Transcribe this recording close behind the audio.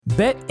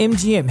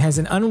BetMGM has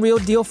an unreal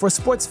deal for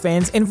sports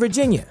fans in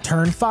Virginia.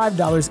 Turn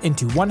 $5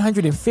 into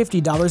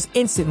 $150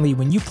 instantly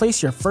when you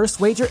place your first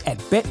wager at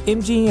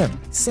BetMGM.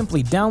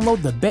 Simply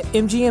download the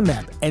BetMGM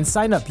app and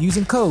sign up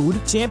using code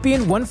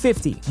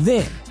Champion150.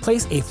 Then,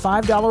 place a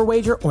 $5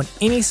 wager on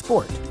any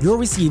sport. You'll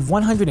receive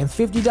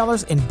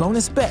 $150 in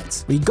bonus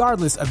bets,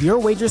 regardless of your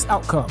wager's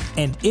outcome.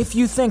 And if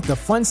you think the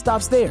fun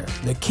stops there,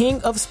 the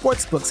King of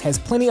Sportsbooks has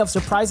plenty of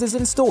surprises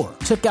in store.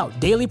 Check out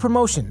daily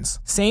promotions,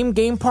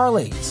 same-game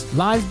parlays,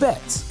 live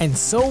bets, and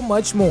so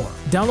much more.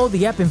 Download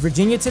the app in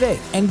Virginia today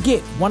and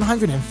get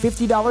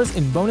 $150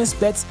 in bonus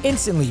bets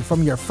instantly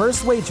from your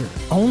first wager.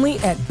 Only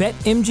at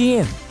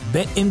BetMGM.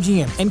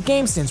 BetMGM and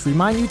GameSense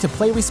remind you to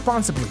play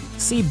responsibly.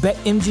 See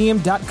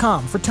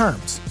BetMGM.com for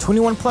terms.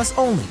 21 plus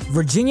only.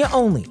 Virginia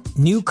only.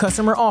 New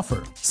customer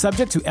offer.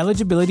 Subject to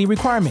eligibility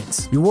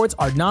requirements. Rewards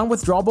are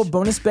non-withdrawable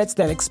bonus bets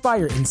that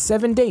expire in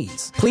 7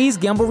 days. Please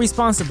gamble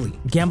responsibly.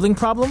 Gambling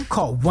problem?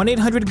 Call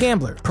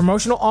 1-800-GAMBLER.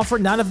 Promotional offer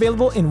not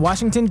available in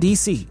Washington,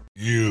 D.C.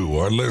 You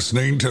are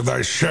listening to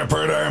the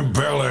Shepherd and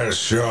Bellis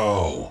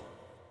Show.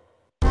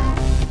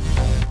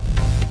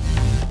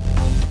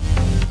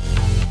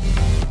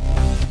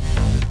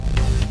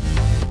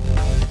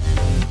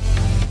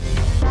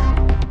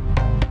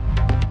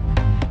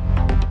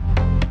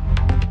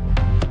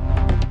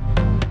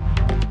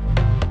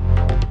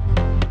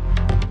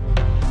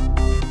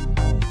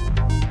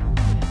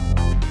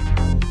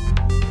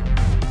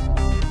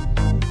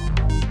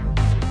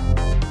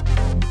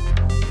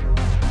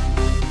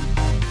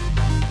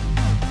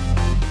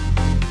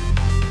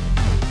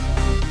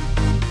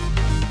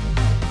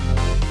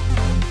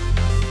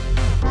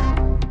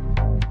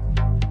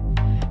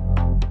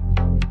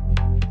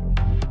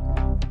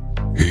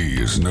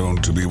 Known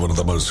to be one of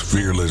the most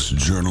fearless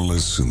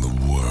journalists in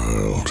the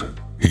world.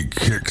 He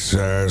kicks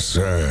ass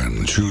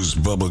and chews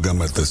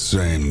bubblegum at the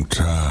same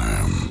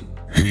time.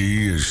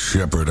 He is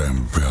Shepherd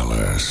and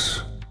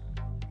Bellis.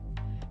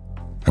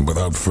 And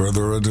without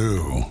further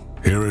ado,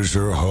 here is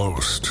your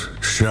host,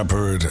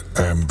 Shepherd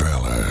and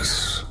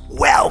Bellis.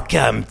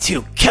 Welcome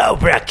to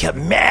Cobra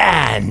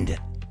Command!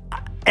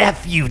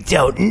 If you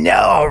don't know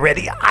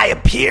already, I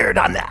appeared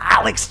on the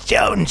Alex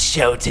Jones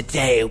show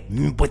today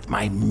with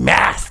my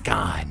mask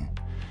on.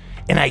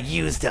 And I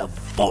used a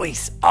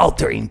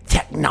voice-altering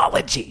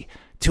technology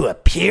to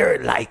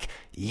appear like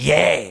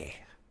Ye.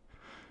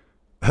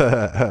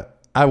 I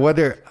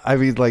wonder,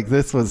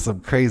 this was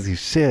some crazy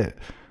shit.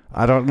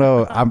 I don't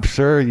know. I'm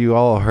sure you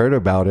all heard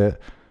about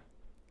it.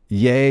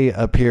 Ye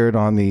appeared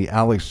on the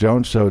Alex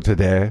Jones show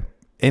today,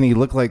 and he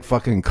looked like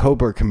fucking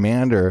Cobra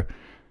Commander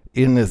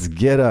in this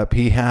getup.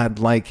 He had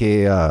like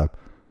a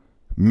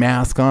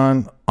mask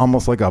on,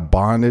 almost like a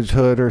bondage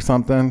hood or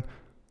something.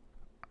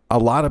 A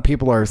lot of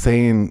people are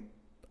saying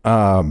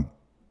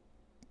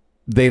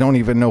they don't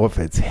even know if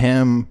it's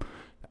him.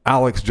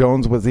 Alex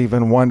Jones was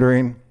even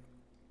wondering.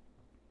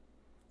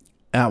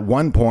 At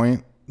one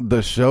point,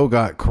 the show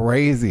got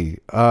crazy.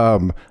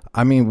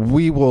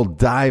 We will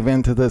dive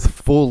into this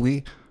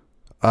fully.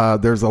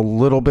 There's a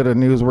little bit of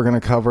news we're going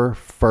to cover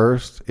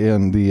first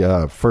in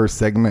the first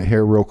segment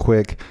here real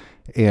quick,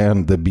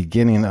 and the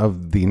beginning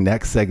of the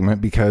next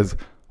segment, because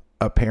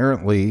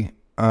apparently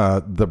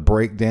the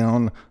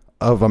breakdown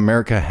of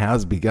America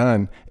has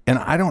begun, and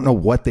I don't know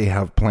what they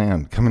have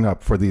planned coming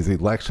up for these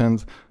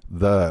elections,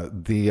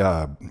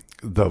 the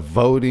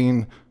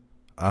voting.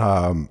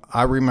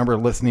 I remember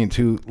listening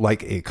to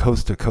like a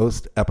Coast to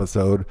Coast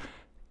episode,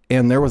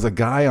 and there was a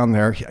guy on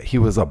there. He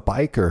was a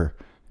biker,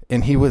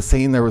 and he was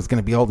saying there was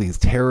going to be all these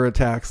terror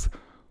attacks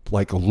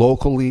like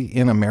locally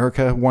in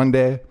America one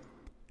day.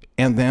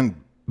 And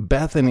then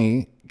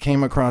Bethany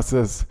came across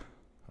this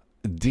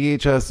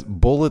DHS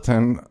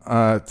bulletin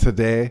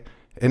today,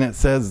 and it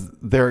says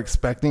they're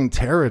expecting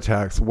terror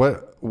attacks.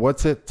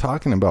 What's it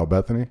talking about,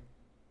 Bethany?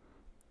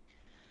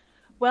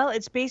 Well,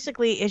 it's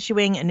basically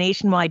issuing a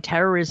nationwide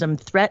terrorism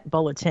threat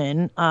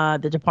bulletin.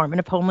 The Department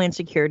of Homeland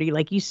Security,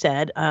 like you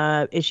said,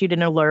 issued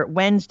an alert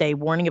Wednesday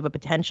warning of a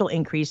potential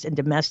increase in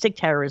domestic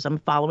terrorism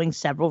following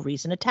several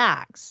recent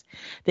attacks.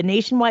 The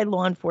nationwide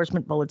law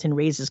enforcement bulletin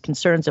raises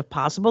concerns of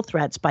possible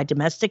threats by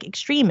domestic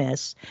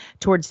extremists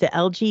towards the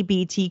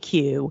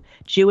LGBTQ,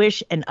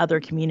 Jewish, and other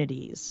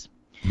communities.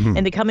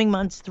 In the coming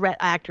months, threat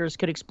actors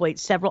could exploit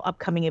several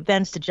upcoming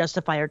events to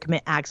justify or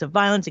commit acts of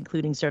violence,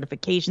 including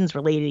certifications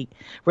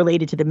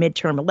related to the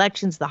midterm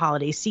elections, the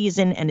holiday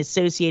season, and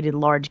associated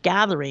large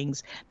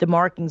gatherings, the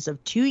markings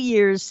of 2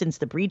 years since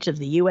the breach of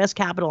the U.S.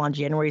 Capitol on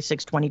January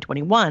 6,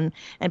 2021,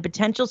 and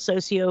potential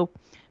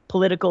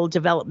socio-political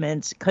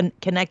developments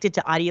connected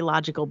to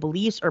ideological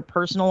beliefs or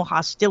personal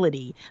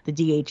hostility, the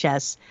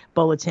DHS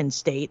bulletin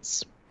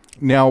states.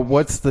 Now,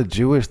 what's the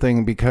Jewish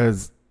thing?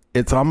 Because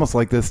it's almost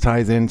like this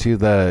ties into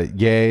the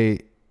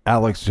Ye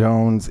Alex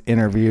Jones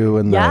interview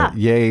and the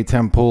Ye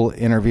Tim Pool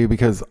interview,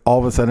 because all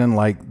of a sudden,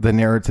 like, the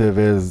narrative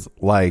is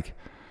like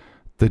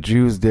the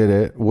Jews did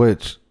it,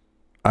 which,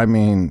 I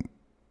mean,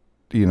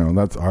 you know,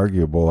 that's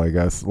arguable, I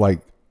guess. Like,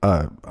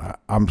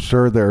 I'm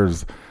sure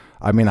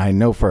I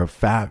know for a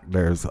fact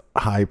there's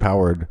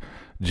high-powered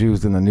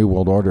Jews in the New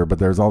World Order, but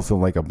there's also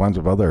like a bunch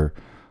of other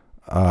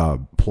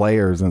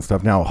players and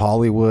stuff. Now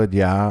Hollywood,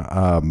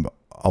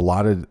 a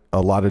lot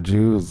of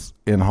Jews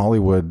in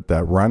Hollywood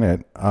that run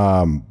it,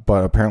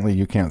 but apparently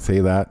you can't say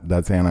that.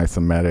 That's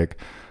anti-Semitic.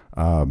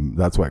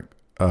 That's what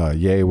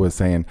Ye was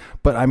saying.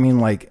 But I mean,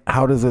 like,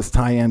 how does this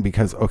tie in?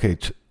 Because okay,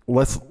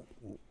 let's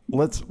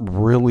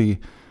really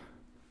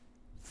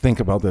think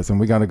about this, and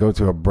we got to go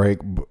to a break,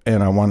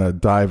 and I want to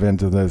dive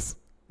into this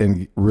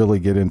and really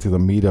get into the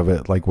meat of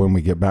it, like when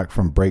we get back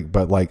from break.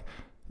 But like,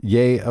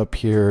 Ye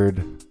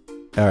appeared,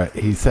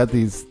 he said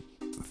these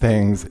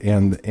things,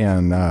 and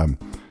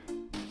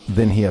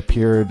then he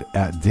appeared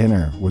at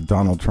dinner with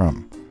Donald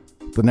Trump.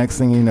 The next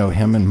thing you know,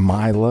 him and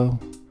Milo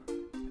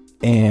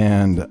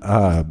and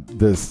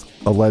this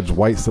alleged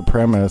white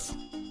supremacist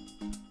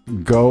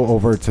go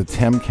over to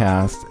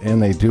Timcast,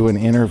 and they do an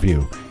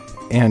interview,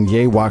 and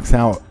Ye walks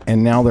out,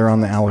 and now they're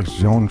on the Alex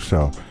Jones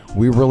show.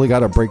 We really got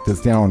to break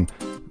this down.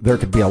 There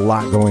could be a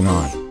lot going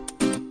on.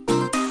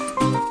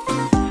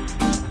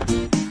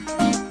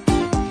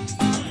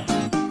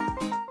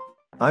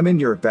 I'm in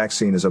Your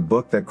Vaccine is a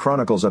book that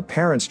chronicles a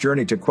parent's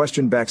journey to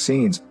question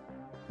vaccines.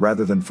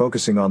 Rather than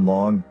focusing on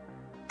long,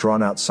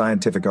 drawn-out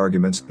scientific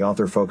arguments, the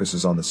author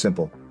focuses on the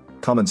simple,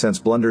 common-sense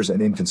blunders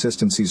and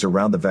inconsistencies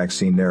around the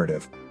vaccine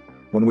narrative.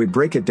 When we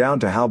break it down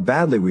to how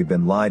badly we've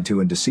been lied to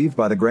and deceived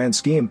by the grand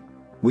scheme,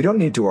 we don't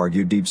need to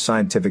argue deep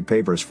scientific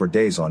papers for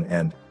days on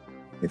end.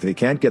 If they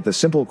can't get the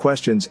simple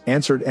questions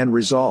answered and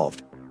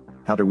resolved,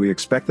 how do we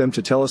expect them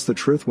to tell us the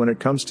truth when it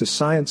comes to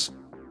science?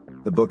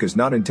 The book is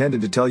not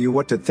intended to tell you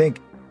what to think.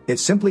 It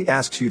simply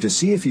asks you to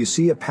see if you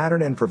see a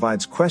pattern and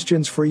provides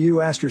questions for you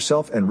to ask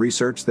yourself and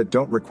research that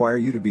don't require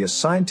you to be a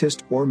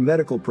scientist or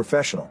medical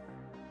professional.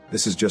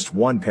 This is just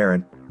one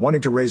parent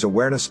wanting to raise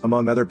awareness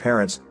among other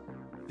parents.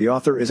 The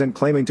author isn't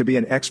claiming to be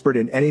an expert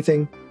in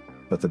anything,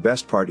 but the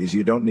best part is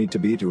you don't need to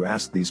be to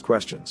ask these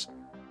questions.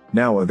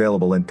 Now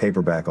available in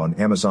paperback on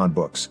Amazon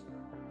Books.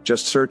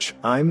 Just search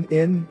I'm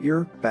in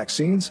Your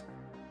Vaccines.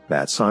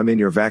 That's I'm in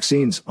Your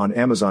Vaccines on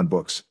Amazon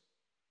Books.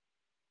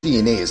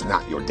 DNA is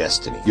not your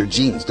destiny. Your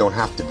genes don't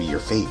have to be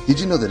your fate. Did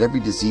you know that every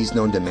disease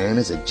known to man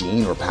has a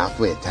gene or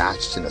pathway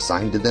attached and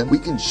assigned to them? We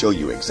can show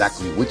you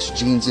exactly which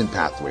genes and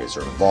pathways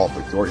are involved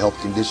with your health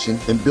condition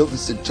and build a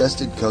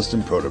suggested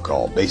custom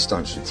protocol based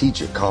on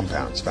strategic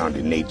compounds found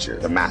in nature,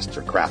 the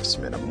master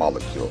craftsman of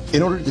molecules,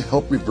 in order to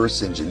help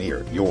reverse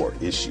engineer your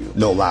issue.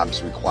 No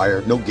labs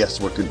required, no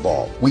guesswork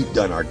involved. We've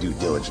done our due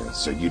diligence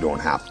so you don't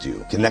have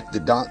to. Connect the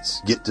dots,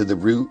 get to the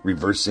root,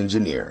 reverse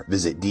engineer.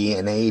 Visit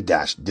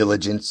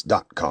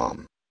DNA-diligence.com.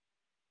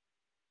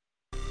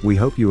 We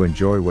hope you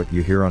enjoy what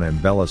you hear on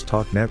Mbela's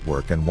Talk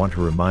Network and want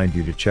to remind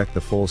you to check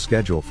the full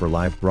schedule for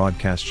live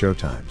broadcast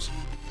showtimes.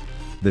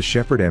 The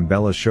Shepherd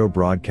Mbela Show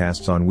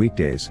broadcasts on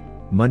weekdays,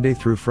 Monday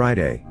through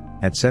Friday,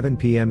 at 7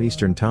 p.m.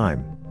 Eastern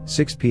Time,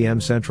 6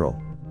 p.m.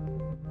 Central.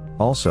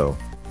 Also,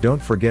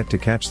 don't forget to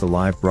catch the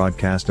live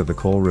broadcast of the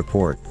Cole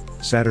Report,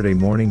 Saturday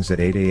mornings at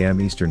 8 a.m.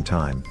 Eastern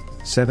Time,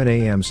 7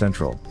 a.m.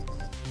 Central.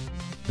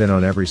 Then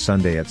on every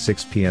Sunday at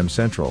 6 p.m.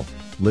 Central,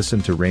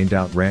 listen to Rained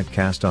Out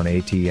Rantcast on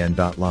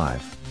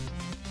atn.live.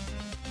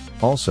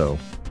 Also,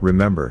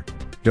 remember,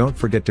 don't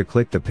forget to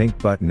click the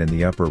pink button in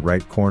the upper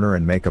right corner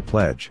and make a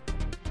pledge.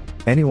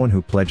 Anyone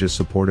who pledges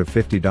support of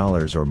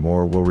 $50 or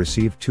more will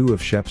receive 2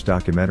 of Shep's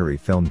documentary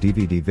film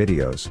DVD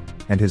videos,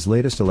 and his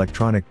latest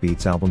electronic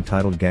beats album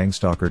titled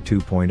Gangstalker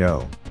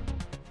 2.0.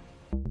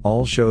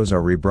 All shows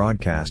are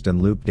rebroadcast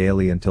and looped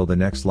daily until the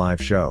next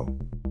live show.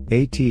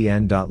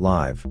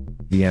 atn.live,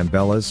 the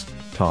Mbelas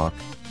Talk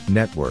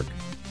Network.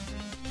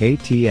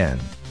 atn.live.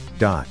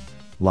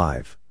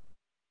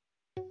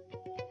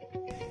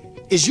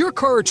 Is your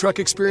car or truck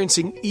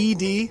experiencing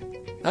ED?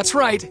 That's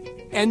right,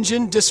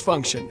 engine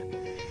dysfunction.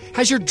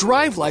 Has your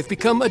drive life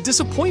become a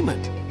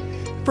disappointment?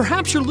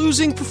 Perhaps you're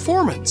losing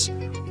performance,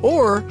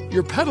 or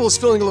your pedal is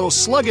feeling a little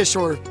sluggish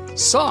or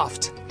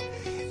soft.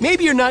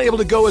 Maybe you're not able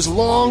to go as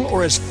long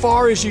or as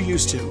far as you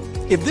used to.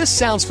 If this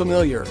sounds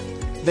familiar,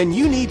 then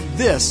you need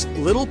this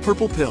little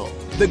purple pill.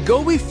 The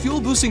Gobi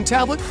Fuel Boosting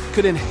Tablet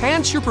could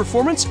enhance your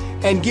performance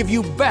and give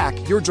you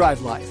back your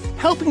drive life,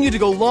 helping you to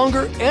go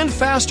longer and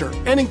faster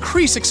and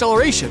increase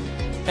acceleration,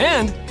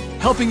 and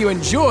helping you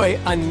enjoy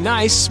a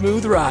nice,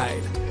 smooth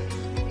ride.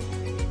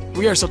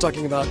 We are still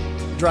talking about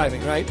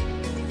driving, right?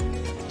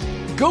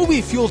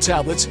 Gobi Fuel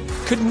Tablets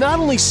could not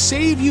only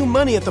save you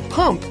money at the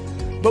pump,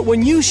 but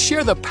when you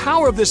share the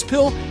power of this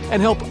pill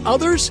and help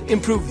others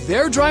improve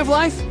their drive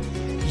life,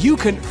 you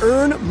can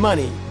earn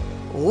money.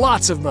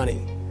 Lots of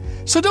money.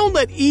 So don't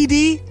let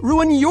ED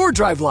ruin your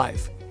drive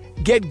life.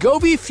 Get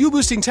Gobi Fuel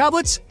Boosting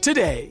Tablets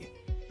today.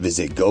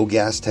 Visit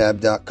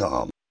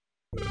GoGasTab.com.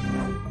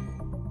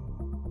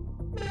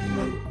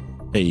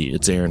 Hey,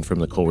 it's Aaron from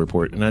the Cole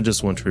Report, and I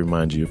just want to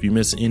remind you, if you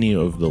miss any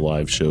of the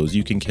live shows,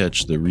 you can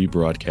catch the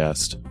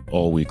rebroadcast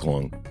all week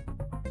long.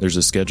 There's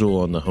a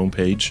schedule on the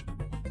homepage.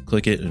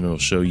 Click it and it'll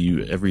show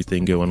you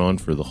everything going on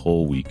for the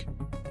whole week.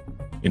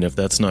 And if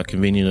that's not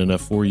convenient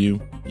enough for you,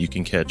 you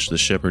can catch the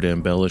Shepherd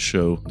Mbela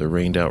Show, the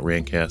Rained Out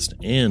Rantcast,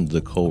 and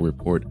the Cole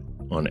Report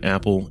on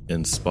Apple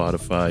and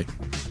Spotify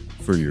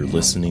for your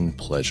listening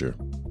pleasure.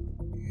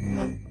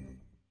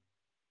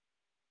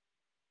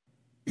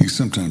 He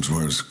sometimes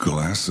wears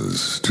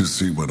glasses to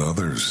see what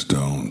others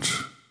don't.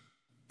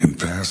 In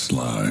past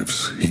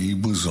lives, he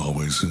was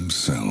always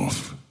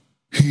himself.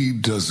 He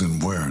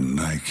doesn't wear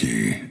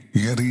Nike,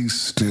 yet he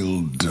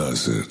still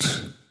does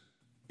it.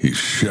 He's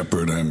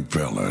Shepard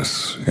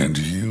Ambellas, and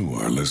you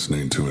are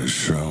listening to his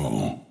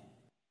show.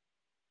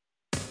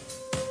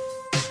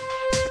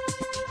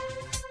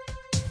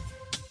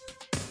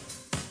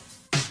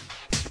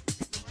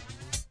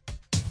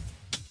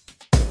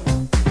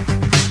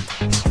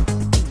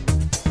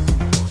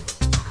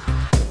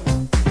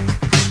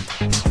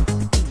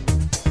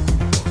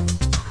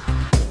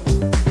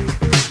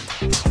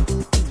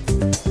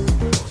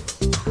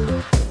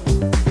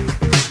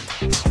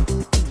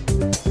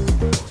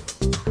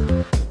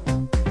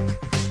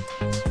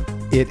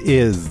 It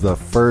is the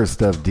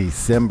 1st of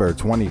December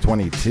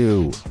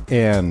 2022,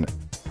 and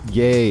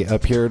Ye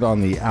appeared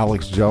on the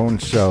Alex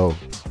Jones show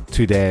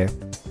today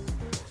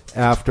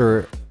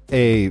after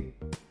a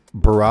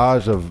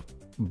barrage of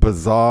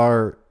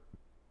bizarre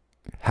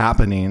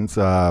happenings.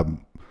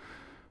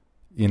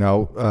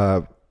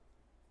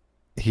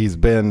 He's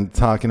been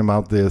talking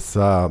about this,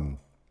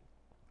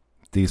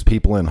 these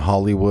people in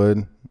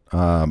Hollywood.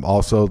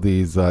 Also,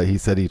 he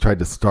said he tried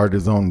to start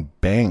his own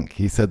bank.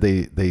 He said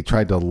they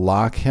tried to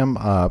lock him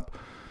up.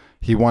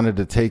 He wanted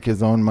to take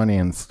his own money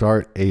and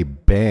start a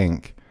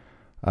bank.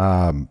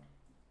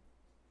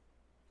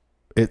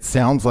 It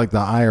sounds like the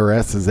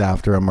IRS is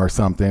after him or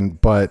something,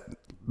 but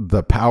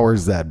the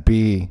powers that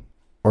be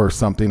or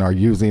something are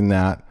using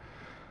that.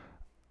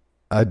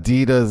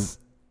 Adidas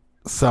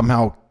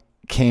somehow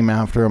came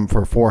after him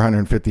for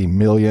 $450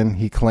 million.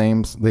 He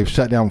claims they've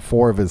shut down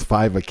 4 of his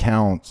 5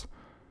 accounts.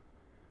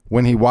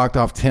 When he walked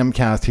off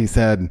Timcast, he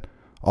said,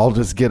 I'll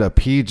just get a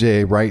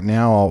PJ right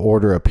now. I'll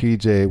order a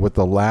PJ with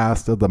the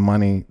last of the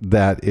money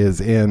that is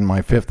in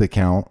my 5th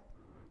account.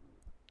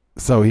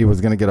 So he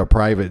was going to get a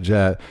private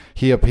jet.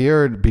 He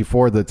appeared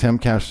before the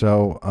Timcast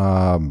show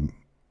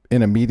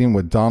in a meeting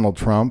with Donald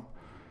Trump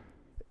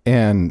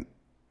and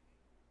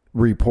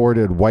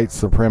reported white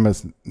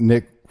supremacist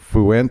Nick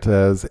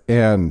Fuentes.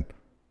 And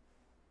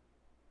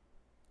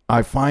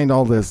I find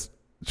all this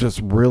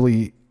just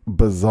really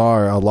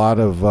bizarre. A lot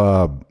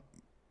of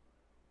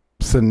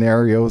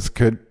scenarios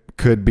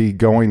could be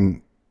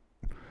going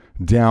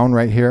down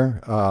right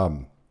here.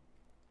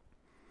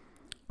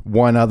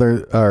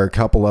 A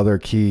couple other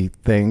key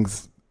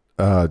things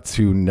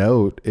to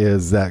note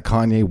is that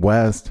Kanye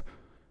West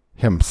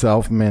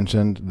himself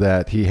mentioned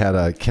that he had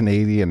a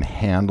Canadian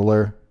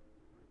handler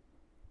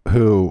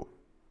who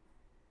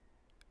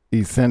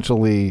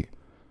essentially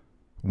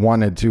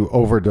wanted to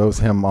overdose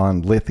him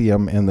on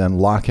lithium and then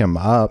lock him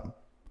up.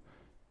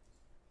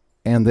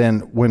 And then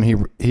when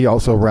he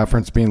also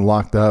referenced being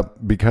locked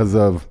up because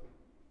of,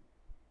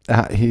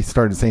 he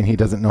started saying he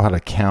doesn't know how to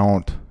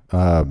count,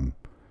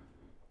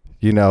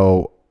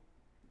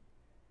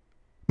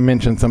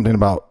 mentioned something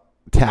about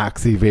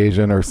tax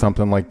evasion or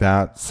something like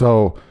that.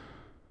 So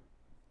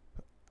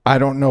I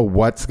don't know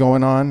what's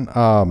going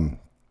on.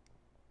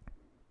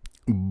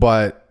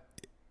 But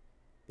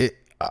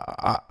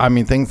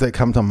things that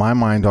come to my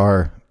mind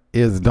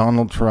is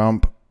Donald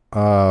Trump,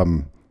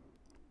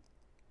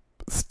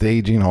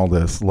 staging all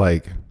this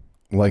like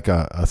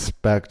a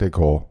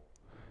spectacle,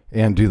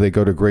 and do they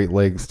go to great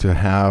lengths to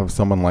have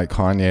someone like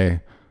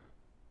Kanye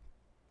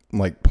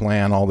like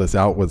plan all this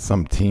out with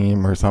some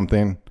team or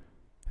something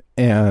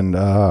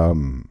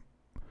and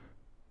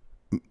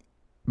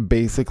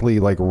basically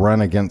like run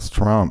against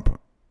Trump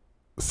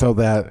so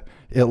that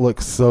it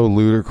looks so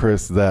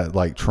ludicrous that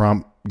like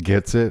Trump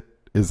gets it?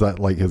 Is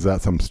that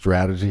some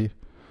strategy?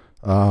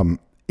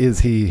 Is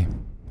he,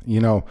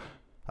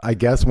 I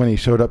guess when he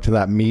showed up to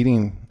that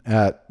meeting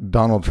at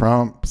Donald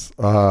Trump's,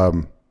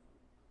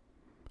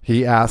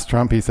 he asked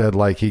Trump, he said,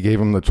 like, he gave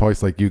him the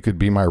choice, like, you could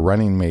be my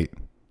running mate.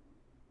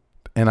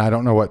 And I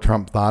don't know what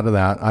Trump thought of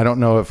that. I don't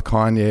know if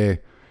Kanye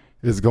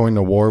is going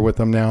to war with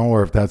him now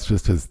or if that's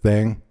just his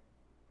thing.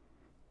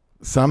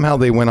 Somehow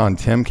they went on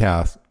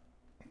Timcast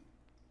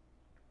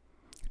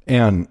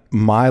and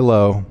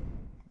Milo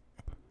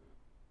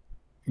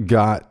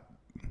got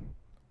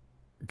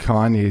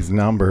Kanye's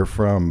number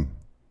from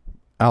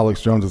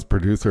Alex Jones's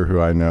producer, who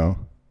I know.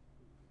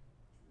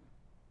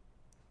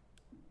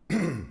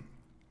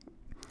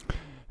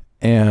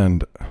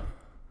 And,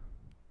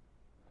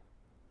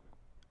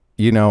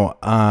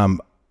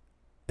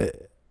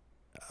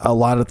 a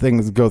lot of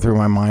things go through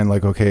my mind.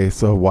 Like, okay,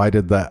 so why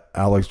did that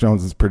Alex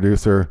Jones's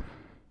producer,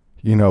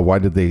 why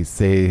did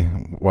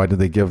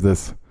they give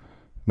this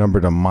number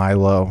to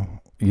Milo?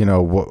 Is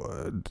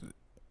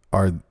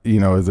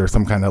there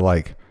some kind of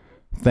like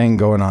thing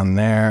going on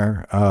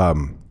there?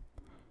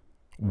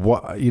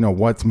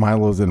 What's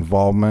Milo's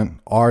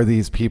involvement? Are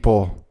these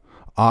people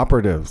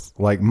operatives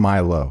like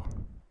Milo,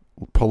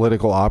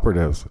 political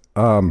operatives?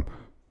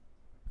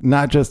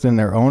 Not just in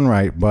their own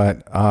right,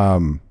 but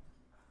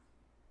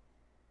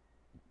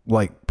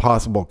like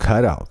possible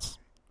cutouts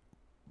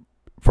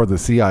for the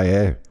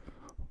CIA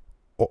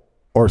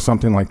or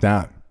something like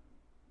that,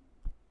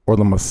 or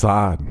the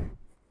Mossad.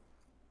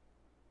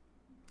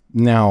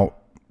 Now,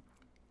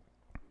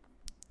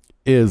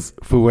 is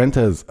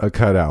Fuentes a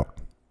cutout?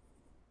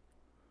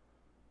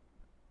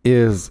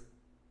 Is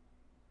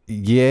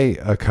Ye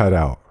a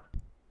cutout?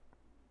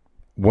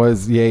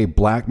 Was Ye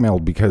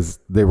blackmailed because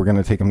they were going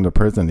to take him to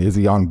prison? Is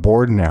he on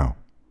board now?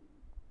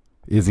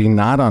 Is he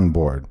not on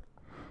board?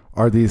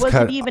 Are these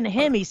wasn't even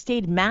him? He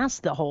stayed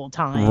masked the whole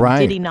time, right?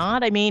 Did he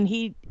not? I mean,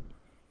 he.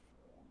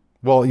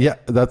 Well, yeah,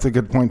 that's a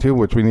good point too,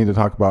 which we need to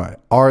talk about.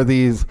 Are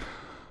these,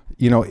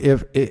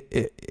 if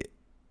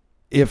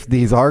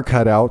these are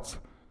cutouts,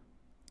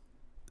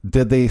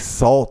 did they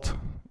salt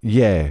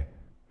Ye?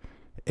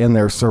 And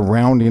they're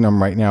surrounding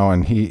him right now,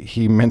 and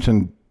he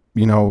mentioned,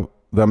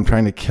 them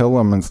trying to kill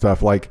him and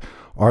stuff. Like,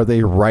 are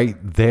they right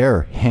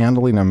there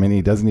handling him and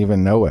he doesn't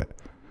even know it?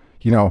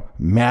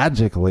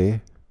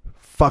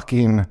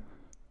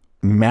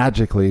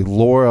 Magically,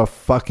 Laura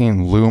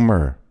fucking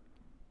Loomer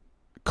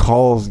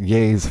calls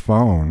Ye's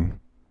phone,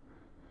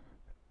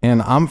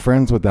 and I'm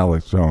friends with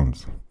Alex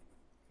Jones,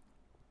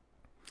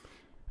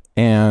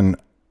 and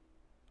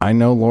I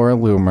know Laura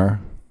Loomer,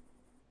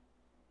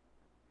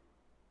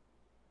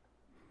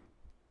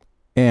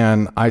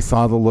 and I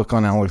saw the look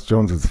on Alex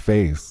Jones's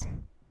face,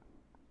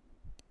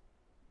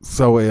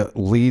 so it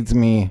leads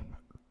me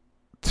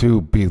to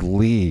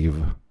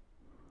believe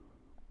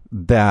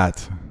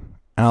that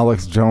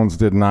Alex Jones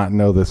did not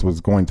know this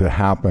was going to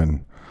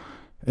happen.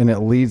 And it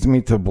leads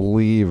me to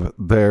believe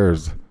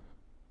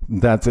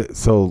that's it.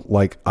 So,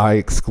 like, I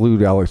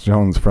exclude Alex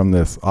Jones from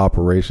this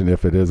operation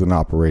if it is an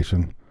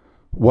operation.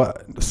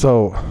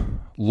 So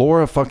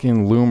Laura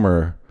fucking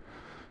Loomer,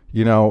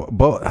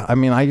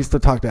 I used to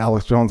talk to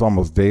Alex Jones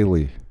almost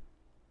daily.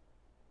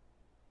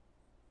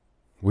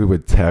 We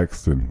would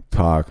text and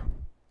talk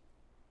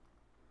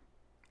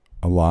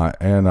a lot.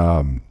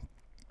 And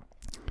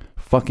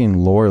fucking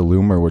Laura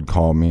Loomer would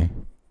call me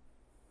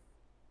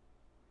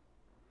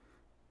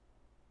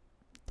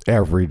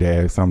every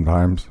day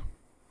sometimes.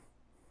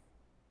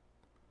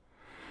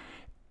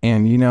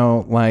 And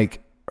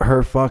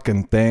her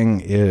fucking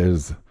thing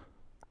is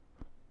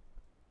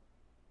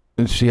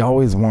she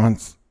always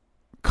wants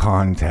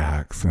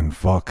contacts and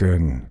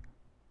fucking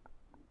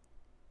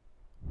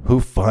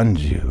who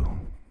funds you.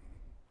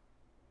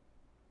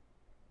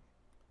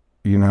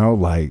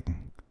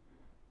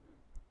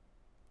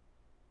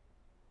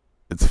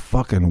 It's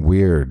fucking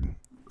weird.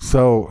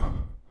 So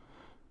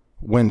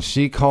when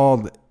she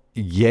called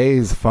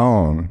Ye's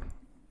phone,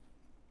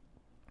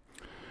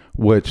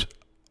 which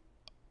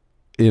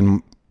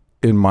in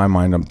my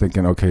mind I'm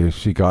thinking, okay,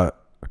 she got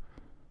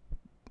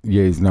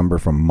Ye's number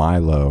from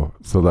Milo,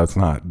 so that's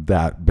not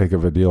that big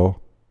of a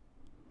deal.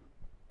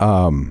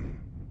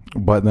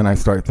 But then I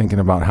start thinking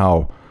about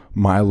how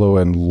Milo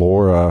and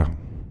Laura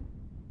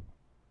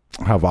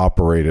have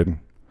operated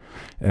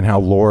and how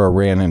Laura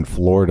ran in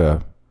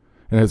Florida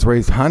and has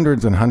raised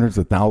hundreds and hundreds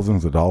of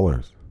thousands of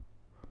dollars.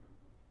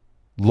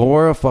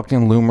 Laura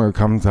fucking Loomer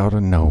comes out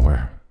of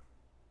nowhere.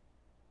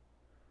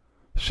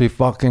 She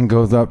fucking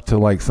goes up to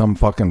like some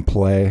fucking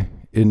play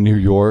in New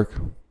York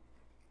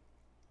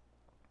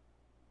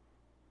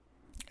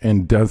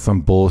and does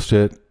some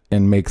bullshit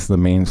and makes the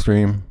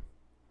mainstream.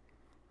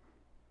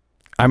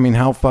 I mean,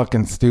 how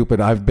fucking stupid.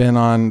 I've been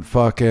on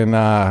fucking,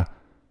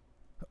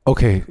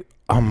 okay,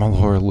 I'm a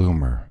Laura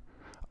Loomer.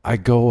 I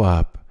go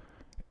up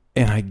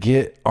and I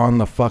get on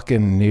the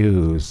fucking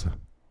news.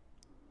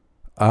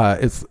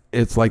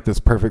 It's like this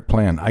perfect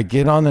plan. I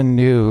get on the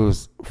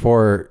news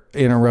for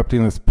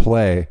interrupting this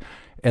play,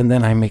 and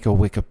then I make a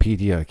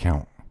Wikipedia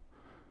account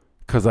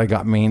because I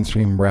got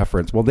mainstream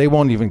reference. Well, they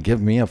won't even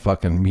give me a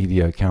fucking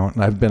media account,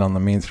 and I've been on the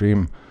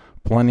mainstream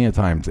plenty of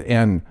times.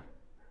 And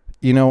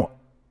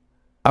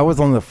I was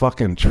on the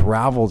fucking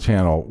Travel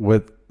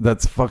Channel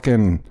that's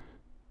fucking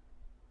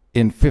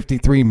in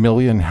 53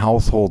 million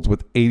households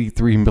with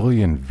 83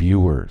 million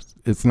viewers.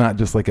 It's not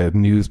just like a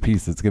news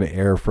piece that's going to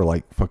air for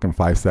like fucking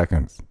 5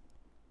 seconds.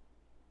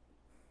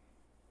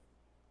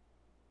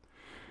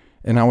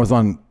 And I was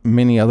on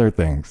many other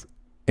things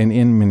and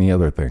in many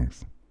other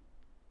things.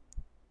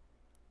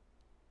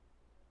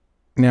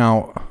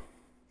 Now,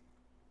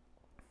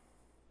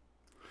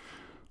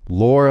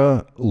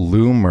 Laura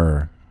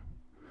Loomer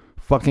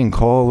fucking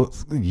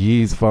calls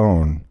Yee's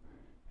phone,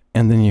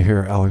 and then you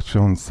hear Alex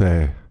Jones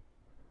say,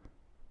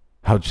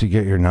 "How'd she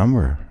get your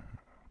number?"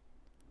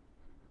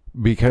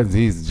 Because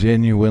he's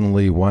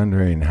genuinely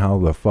wondering how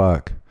the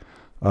fuck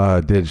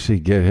did she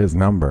get his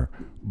number.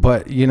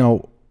 But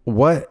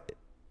what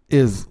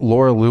is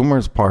Laura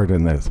Loomer's part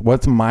in this?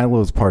 What's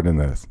Milo's part in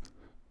this?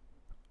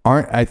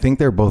 I think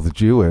they're both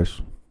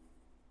Jewish.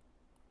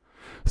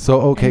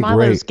 So okay, and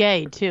Milo's great.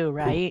 Gay too,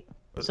 right?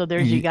 So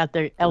there's you got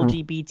the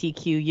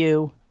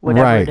LGBTQU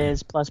whatever right. it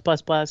is plus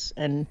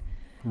and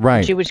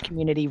right. Jewish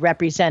community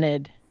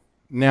represented.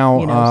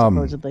 Now,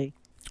 supposedly.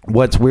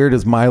 What's weird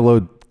is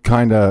Milo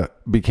kind of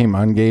became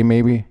ungay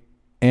maybe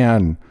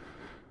and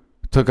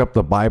took up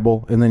the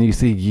Bible, and then you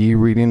see Yee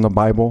reading the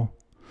Bible,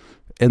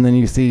 And then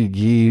you see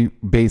Yi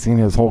basing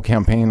his whole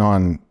campaign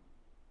on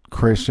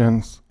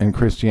Christians and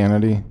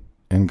Christianity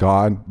and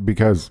God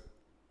because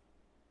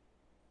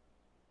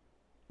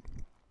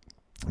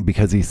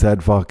he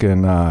said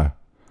fucking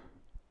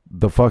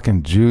the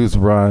fucking Jews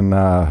run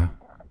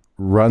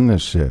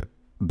this shit.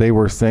 They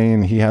were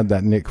saying he had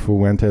that Nick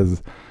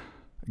Fuentes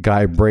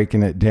guy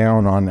breaking it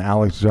down on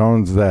Alex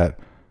Jones, that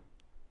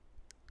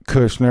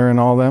Kushner and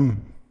all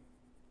them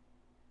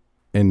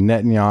and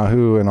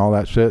Netanyahu and all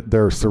that shit,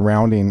 they're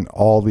surrounding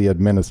all the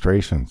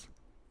administrations.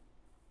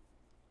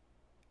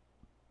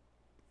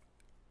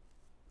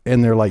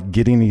 And they're like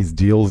getting these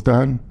deals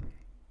done,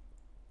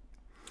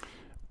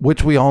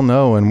 which we all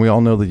know. And we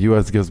all know the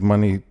U.S. gives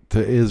money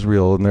to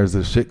Israel, and there's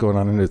this shit going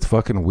on, and it's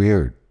fucking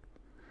weird.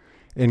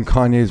 And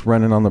Kanye's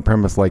running on the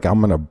premise like, I'm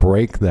going to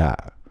break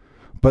that.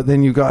 But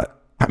then you got,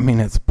 I mean,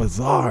 it's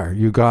bizarre.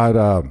 You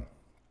got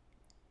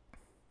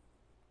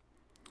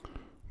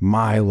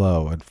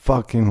Milo and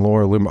fucking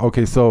Laura Loomer.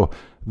 Okay, so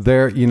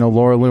there, you know,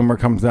 Laura Loomer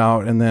comes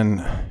out, and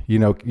then, you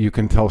know, you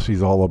can tell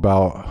she's all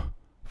about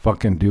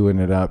fucking doing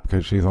it up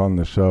because she's on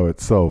the show.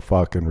 It's so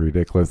fucking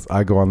ridiculous.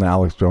 I go on the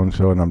Alex Jones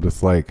show, and I'm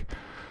just like,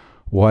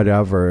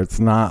 whatever. It's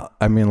not,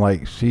 I mean,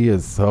 like, she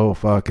is so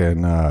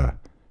fucking,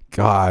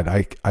 God,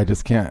 I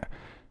just can't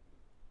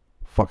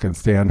fucking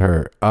stand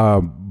her.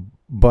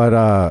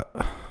 But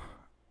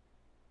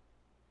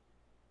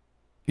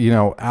you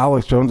know,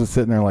 Alex Jones is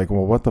sitting there like,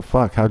 well, what the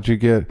fuck? How'd you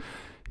get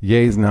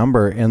Ye's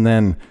number? And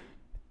then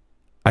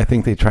I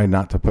think they tried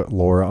not to put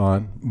Laura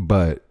on,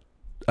 but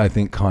I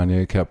think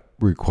Kanye kept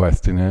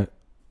requesting it.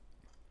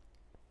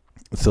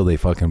 So they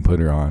fucking put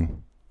her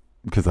on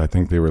because I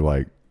think they were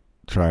like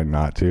trying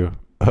not to,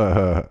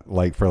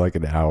 like for like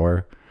an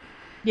hour.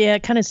 Yeah,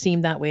 it kind of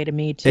seemed that way to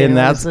me too. And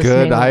that's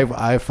good.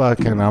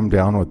 I'm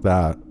down with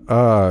that.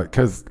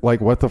 Cause like,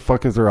 what the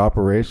fuck is their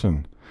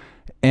operation?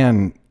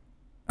 And,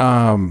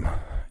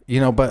 you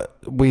know, but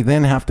we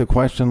then have to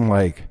question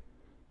like,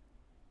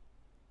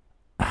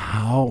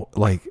 how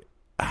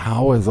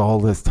is all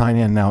this tying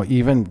in? Now,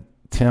 even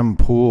Tim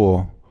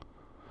Pool,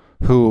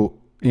 who,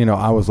 you know,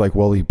 I was like,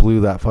 well, he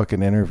blew that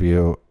fucking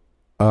interview.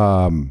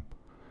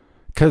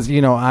 Cause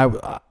you know,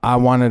 I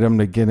wanted him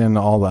to get into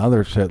all the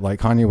other shit. Like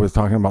Kanye was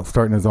talking about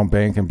starting his own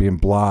bank and being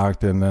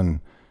blocked, and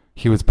then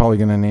he was probably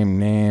going to name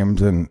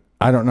names, and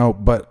I don't know,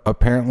 but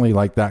apparently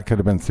like that could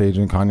have been staged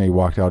and Kanye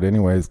walked out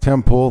anyways.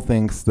 Tim Pool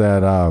thinks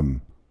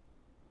that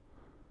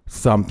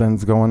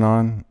something's going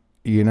on,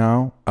 you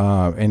know,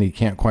 and he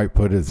can't quite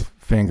put his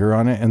finger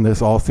on it, and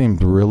this all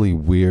seemed really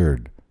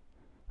weird.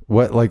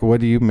 What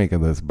do you make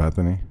of this,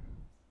 Bethany?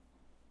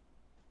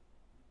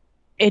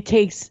 It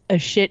takes a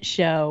shit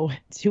show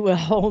to a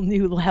whole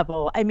new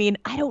level. I mean,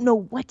 I don't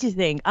know what to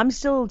think. I'm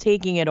still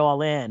taking it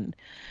all in.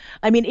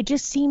 I mean, it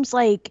just seems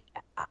like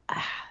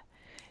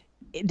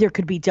there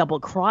could be double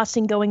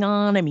crossing going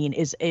on. I mean,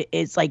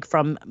 it's like,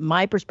 from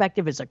my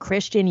perspective as a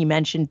Christian, you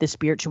mentioned the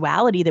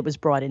spirituality that was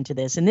brought into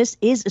this, and this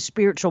is a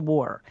spiritual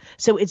war.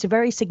 So it's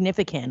very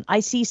significant. I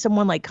see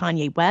someone like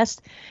Kanye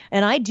West,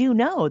 and I do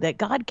know that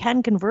God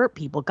can convert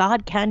people.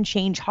 God can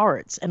change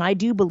hearts. And I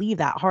do believe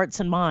that,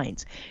 hearts and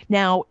minds.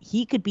 Now,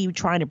 he could be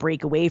trying to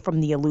break away from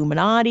the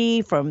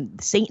Illuminati, from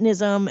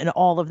Satanism and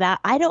all of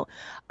that. I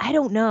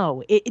don't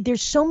know.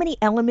 There's so many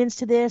elements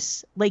to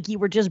this. Like you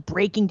were just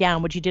breaking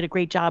down, which you did a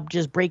great job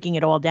just breaking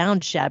it all down,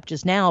 Shep,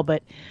 just now.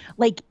 But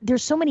like,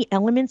 there's so many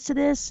elements to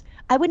this.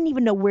 I wouldn't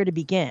even know where to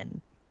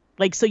begin.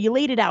 Like, so you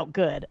laid it out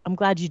good. I'm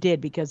glad you did,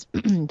 because,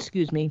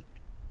 excuse me.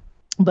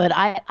 But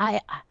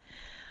I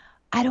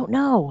don't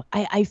know.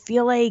 I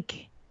feel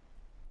like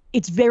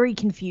it's very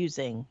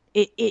confusing.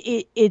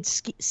 It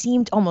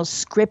seemed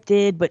almost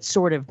scripted, but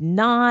sort of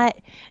not.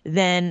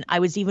 Then I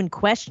was even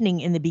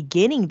questioning in the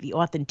beginning the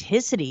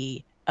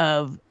authenticity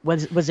of,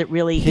 was it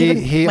really?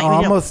 He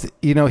almost,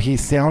 you know, he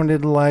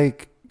sounded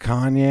like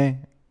Kanye,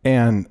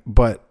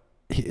 but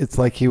it's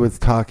like he was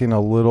talking a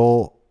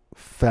little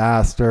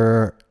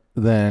faster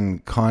than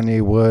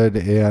Kanye would,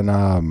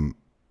 and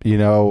you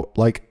know,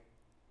 like,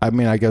 I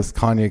mean, I guess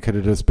Kanye could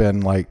have just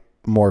been like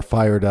more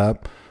fired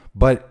up,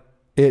 but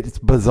it's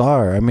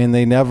bizarre. I mean,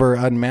 they never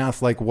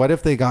unmasked. Like, what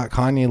if they got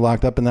Kanye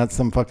locked up and that's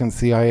some fucking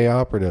CIA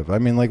operative? I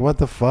mean, like, what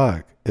the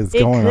fuck is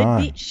going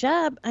on? It could be,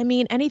 Shub. I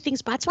mean,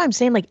 that's why I'm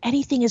saying, like,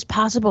 anything is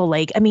possible.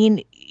 Like, I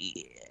mean,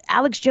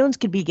 Alex Jones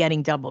could be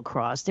getting double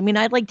crossed. I mean,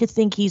 I'd like to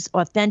think he's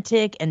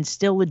authentic and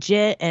still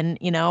legit. And,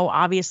 you know,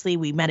 obviously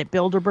we met at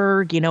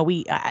Bilderberg, you know,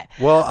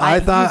 I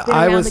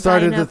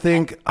started to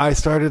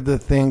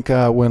think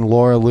when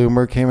Laura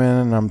Loomer came in,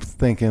 and I'm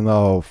thinking,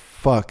 oh,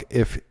 fuck,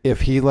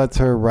 if he lets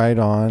her write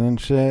on and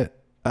shit,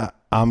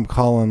 I'm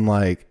calling,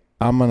 like,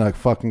 I'm going to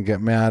fucking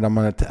get mad.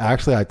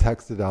 Actually, I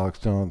texted Alex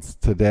Jones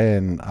today,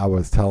 and I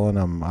was telling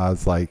him, I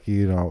was like,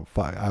 you know,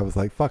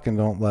 fucking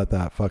don't let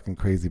that fucking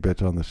crazy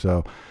bitch on the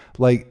show.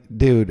 Like,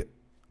 dude,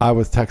 I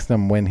was texting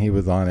him when he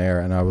was on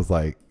air, and I was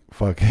like,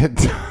 fuck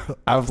it.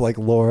 I was like,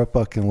 Laura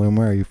fucking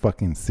Loomer, are you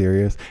fucking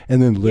serious?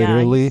 And then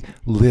literally,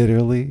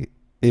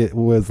 it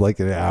was like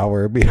an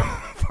hour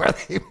before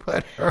they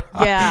put her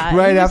on. Yeah.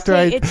 Right after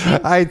I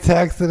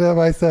texted him,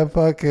 I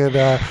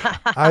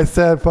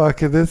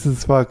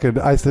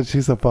said,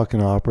 she's a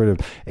fucking operative.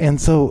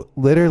 And so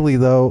literally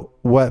though,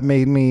 what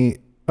made me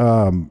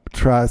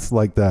trust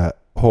like that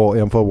whole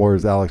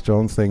InfoWars Alex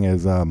Jones thing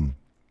is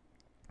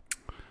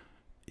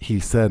he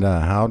said,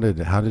 how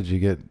did you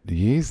get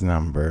Yee's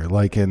number?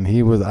 Like, and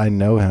I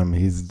know him.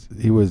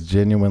 He was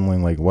genuinely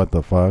like, what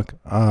the fuck?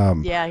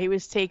 Yeah, he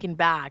was taken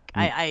back.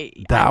 I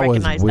that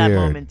recognized was that weird.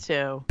 moment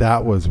too.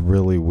 That was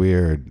really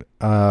weird.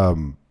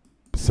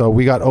 So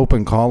we got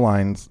open call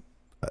lines.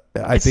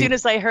 As soon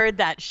as I heard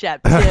that,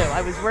 Shep, too,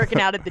 I was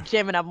working out at the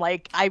gym and I'm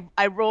like,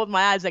 I rolled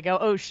my eyes. I go,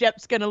 oh,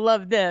 Shep's going to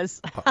love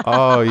this.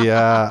 Oh,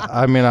 yeah.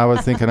 I mean, I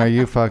was thinking, are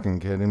you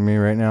fucking kidding me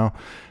right now?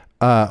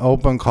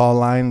 Open call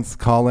lines,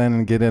 call in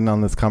and get in on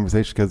this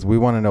conversation because we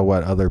want to know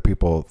what other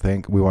people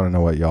think. We want to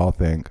know what y'all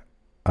think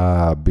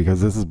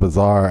because this is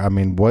bizarre. I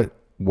mean, what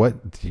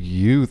do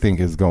you think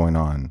is going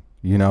on?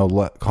 You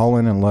know, call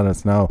in and let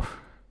us know.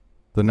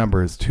 The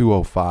number is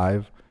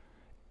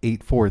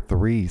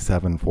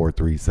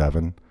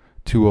 205-843-7437,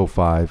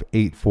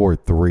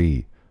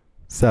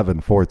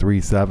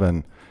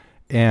 205-843-7437.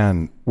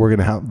 And we're going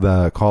to have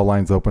the call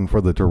lines open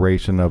for the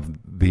duration of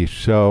the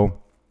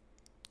show.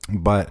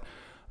 But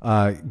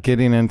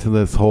getting into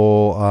this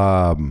whole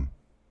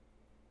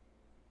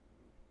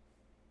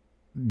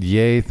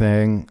Ye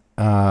thing,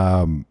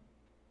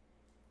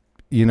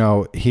 you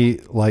know,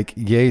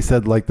 Ye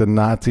said like the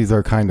Nazis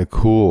are kind of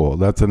cool.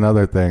 That's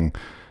another thing,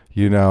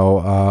 you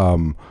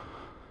know.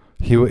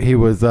 He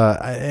was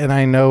and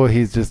I know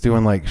he's just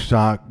doing like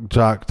jock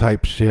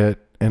type shit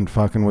and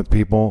fucking with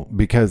people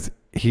because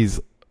he's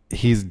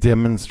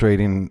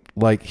demonstrating,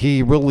 like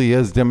he really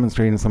is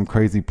demonstrating some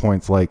crazy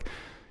points. Like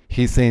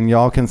he's saying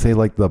y'all can say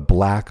like the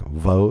black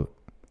vote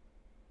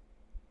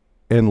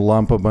and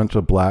lump a bunch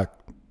of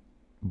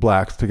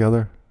blacks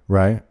together,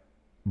 right?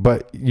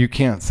 But you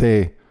can't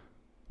say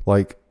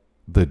like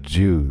the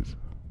Jews,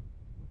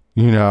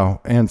 you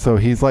know. And so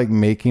he's like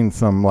making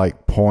some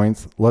like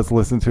points. Let's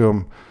listen to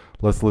him.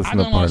 Let's listen to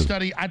I've done a lot of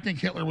study. I think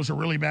Hitler was a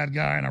really bad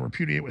guy, and I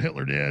repudiate what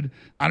Hitler did.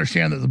 I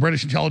understand that the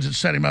British intelligence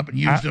set him up and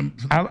used him.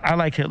 I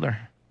like Hitler.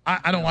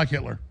 I don't like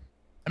Hitler.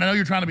 And I know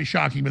you're trying to be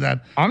shocking with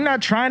that. I'm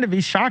not trying to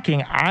be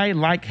shocking. I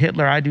like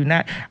Hitler. I do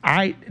not.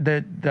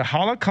 The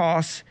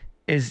Holocaust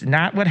is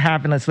not what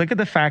happened. Let's look at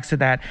the facts of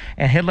that.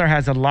 And Hitler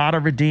has a lot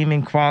of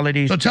redeeming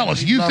qualities. So tell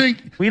us, you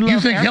think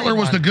Hitler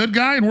was the good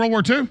guy in World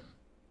War II?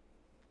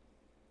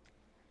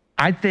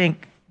 I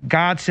think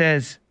God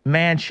says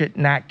man should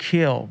not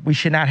kill. We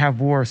should not have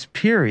wars,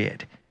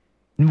 period.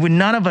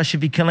 None of us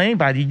should be killing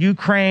anybody.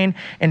 Ukraine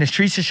and the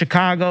streets of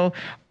Chicago,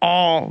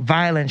 all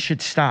violence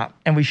should stop,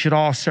 and we should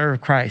all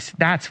serve Christ.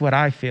 That's what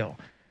I feel.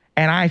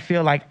 And I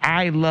feel like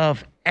I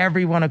love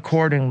everyone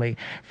accordingly,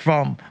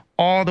 from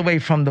all the way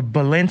from the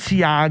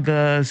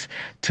Balenciagas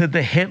to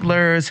the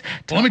Hitlers.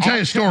 Let me tell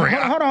you a story.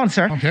 Hold on,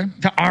 sir. Okay.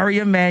 To Ari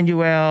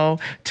Emanuel,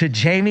 to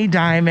Jamie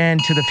Dimon,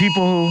 to the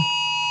people who...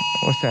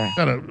 What's that?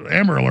 Got an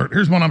Amber Alert.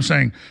 Here's what I'm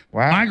saying.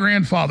 Wow. My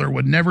grandfather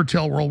would never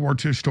tell World War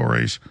II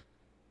stories.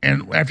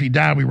 And after he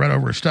died, we read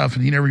over his stuff,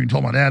 and he never even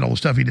told my dad all the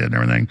stuff he did and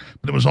everything.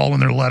 But it was all in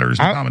their letters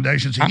and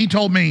commendations. He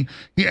told me,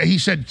 he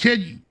said,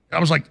 kid,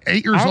 I was like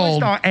 8 years old. I always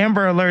thought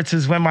Amber Alerts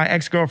is when my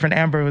ex-girlfriend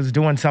Amber was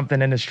doing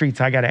something in the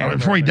streets. I got an Amber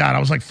Before he died, I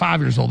was like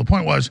 5 years old. The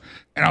point was,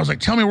 and I was like,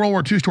 tell me a World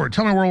War II story.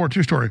 Tell me a World War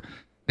II story.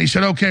 And he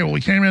said, okay, well,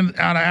 we came in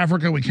out of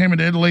Africa. We came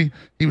into Italy.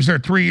 He was there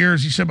 3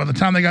 years. He said by the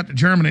time they got to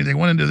Germany, they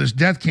went into this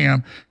death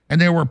camp,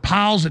 and there were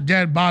piles of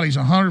dead bodies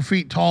 100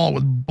 feet tall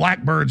with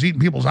blackbirds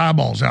eating people's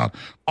eyeballs out.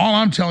 All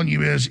I'm telling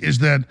you is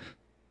that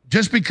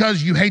just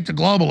because you hate the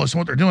globalists and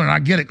what they're doing, and I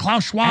get it.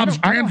 Klaus Schwab's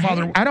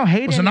grandfather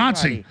was a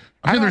Nazi.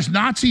 I think there's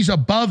Nazis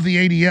above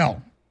the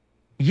ADL.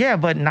 Yeah,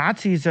 but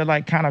Nazis are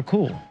like kind of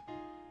cool.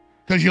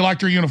 Because you like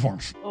their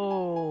uniforms.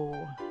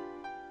 Oh.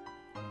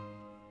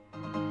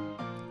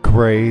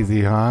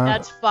 Crazy, huh?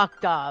 That's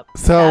fucked up.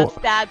 So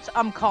that's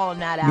I'm calling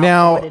that out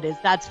now, for what it is.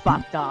 That's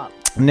fucked up.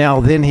 Now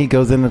then he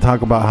goes in to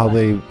talk about how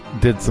they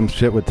did some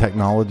shit with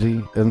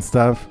technology and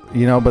stuff,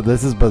 you know, but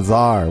this is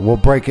bizarre. We'll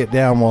break it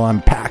down, we'll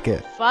unpack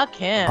it. Fuck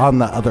him. On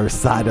the other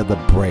side of the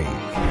break.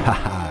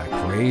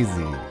 Haha,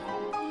 crazy.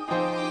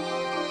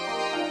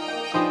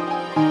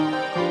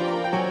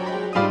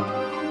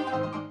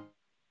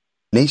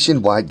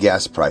 Nationwide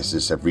gas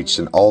prices have reached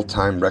an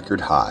all-time record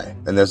high,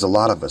 and there's a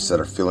lot of us that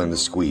are feeling the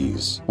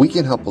squeeze. We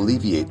can help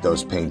alleviate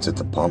those pains at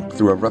the pump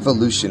through a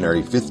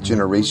revolutionary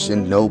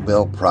 5th-generation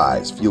Nobel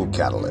Prize fuel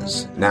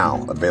catalyst,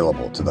 now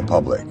available to the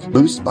public.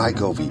 Boost by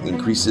Govee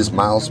increases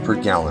miles per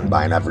gallon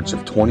by an average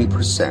of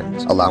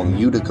 20%, allowing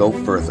you to go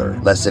further,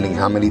 lessening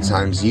how many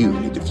times you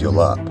need to fuel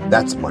up.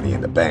 That's money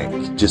in the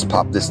bank. Just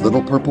pop this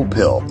little purple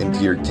pill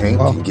into your tank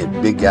and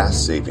get big gas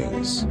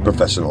savings.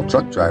 Professional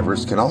truck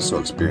drivers can also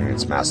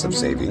experience massive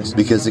savings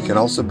because it can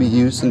also be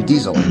used in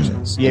diesel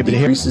engines. It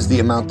decreases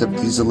the amount of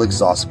diesel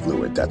exhaust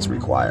fluid that's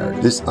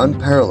required. This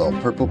unparalleled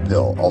purple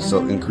pill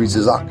also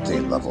increases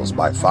octane levels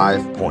by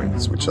 5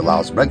 points, which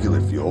allows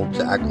regular fuel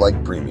to act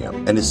like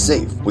premium, and is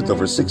safe with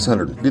over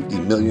 650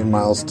 million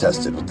miles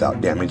tested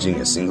without damaging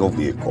a single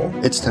vehicle.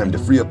 It's time to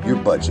free up your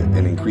budget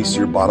and increase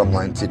your bottom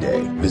line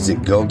today.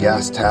 Visit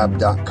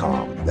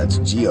GoGasTab.com. That's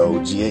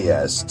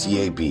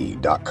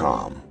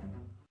GoGasTab.com.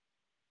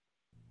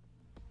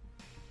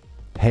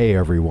 Hey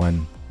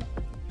everyone,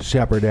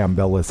 Shepard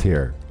Ambellas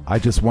here. I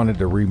just wanted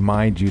to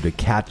remind you to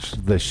catch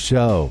the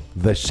show,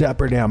 The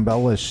Shepard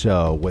Ambellas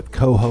Show, with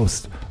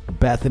co-hosts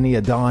Bethany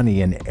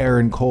Adani and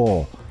Aaron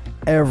Cole,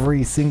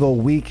 every single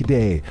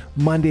weekday,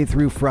 Monday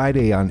through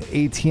Friday on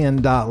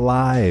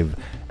ATN.live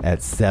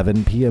at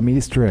 7 p.m.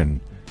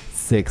 Eastern,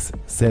 6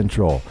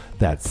 Central.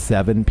 That's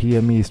 7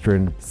 p.m.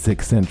 Eastern,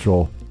 6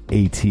 Central,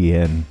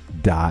 ATN.live.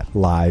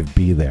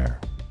 Be there.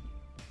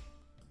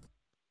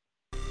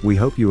 We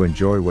hope you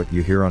enjoy what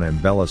you hear on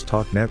Ambellas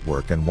Talk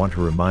Network and want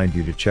to remind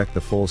you to check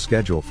the full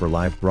schedule for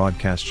live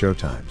broadcast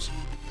showtimes.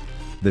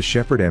 The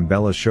Shepard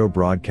Ambellas Show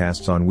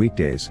broadcasts on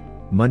weekdays,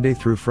 Monday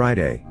through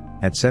Friday,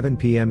 at 7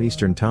 p.m.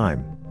 Eastern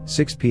Time,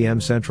 6 p.m.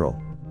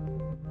 Central.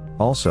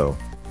 Also,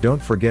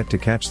 don't forget to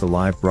catch the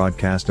live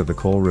broadcast of the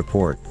Cole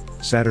Report,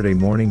 Saturday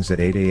mornings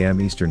at 8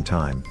 a.m. Eastern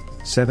Time,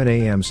 7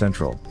 a.m.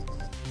 Central.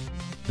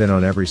 Then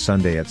on every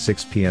Sunday at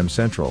 6 p.m.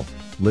 Central,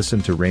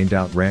 listen to Rained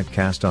Out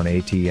Rantcast on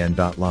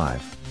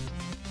ATN.live.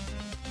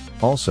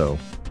 Also,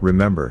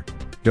 remember,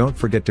 don't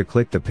forget to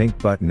click the pink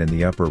button in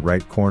the upper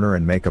right corner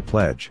and make a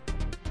pledge.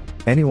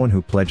 Anyone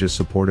who pledges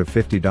support of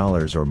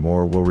 $50 or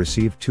more will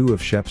receive 2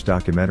 of Shep's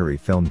documentary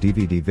film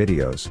DVD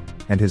videos,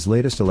 and his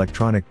latest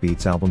electronic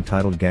beats album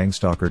titled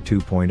Gangstalker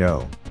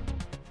 2.0.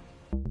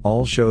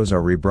 All shows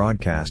are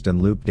rebroadcast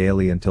and looped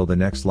daily until the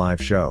next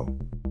live show.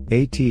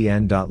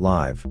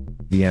 ATN.live,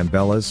 the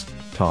Ambellas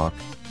Talk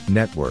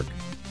Network.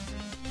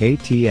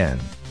 ATN.live.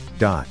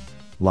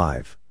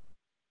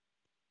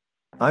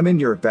 I'm in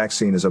Your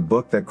Vaccine is a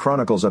book that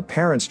chronicles a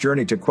parent's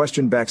journey to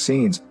question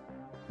vaccines.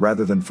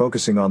 Rather than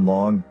focusing on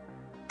long,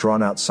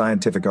 drawn-out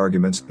scientific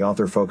arguments, the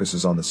author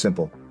focuses on the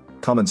simple,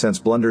 common-sense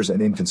blunders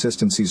and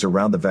inconsistencies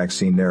around the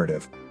vaccine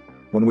narrative.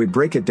 When we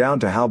break it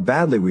down to how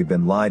badly we've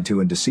been lied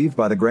to and deceived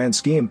by the grand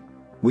scheme,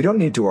 we don't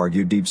need to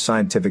argue deep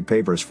scientific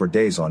papers for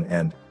days on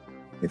end.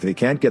 If they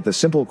can't get the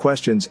simple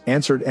questions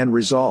answered and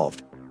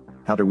resolved,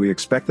 how do we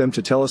expect them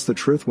to tell us the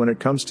truth when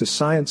it comes to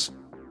science?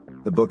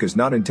 The book is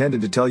not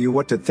intended to tell you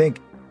what to think.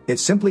 It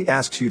simply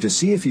asks you to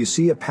see if you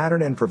see a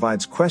pattern and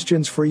provides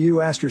questions for you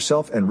to ask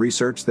yourself and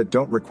research that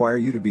don't require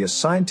you to be a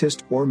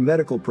scientist or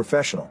medical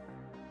professional.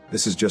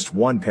 This is just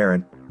one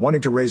parent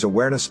wanting to raise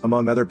awareness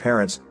among other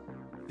parents.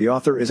 The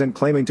author isn't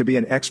claiming to be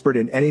an expert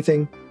in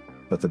anything,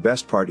 but the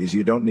best part is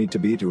you don't need to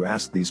be to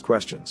ask these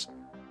questions.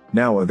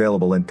 Now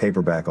available in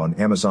paperback on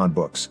Amazon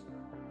Books.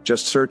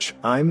 Just search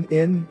I'm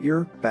in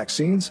Your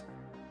Vaccines.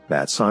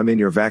 That's I'm in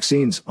Your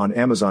Vaccines on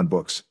Amazon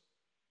Books.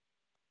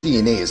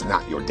 DNA is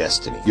not your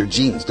destiny. Your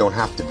genes don't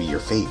have to be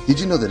your fate. Did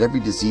you know that every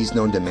disease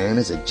known to man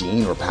has a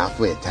gene or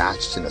pathway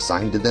attached and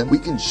assigned to them? We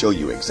can show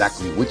you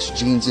exactly which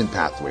genes and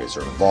pathways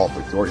are involved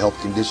with your health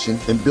condition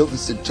and build a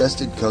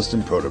suggested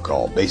custom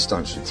protocol based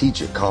on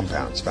strategic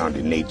compounds found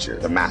in nature,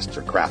 the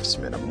master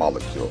craftsman of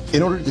molecules,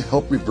 in order to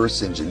help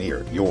reverse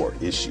engineer your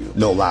issue.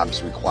 No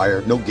labs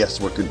required, no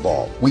guesswork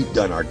involved. We've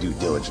done our due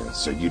diligence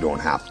so you don't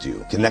have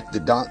to. Connect the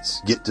dots,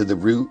 get to the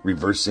root,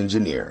 reverse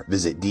engineer.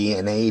 Visit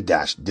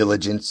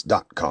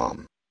DNA-diligence.com.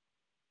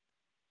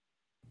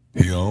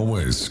 He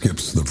always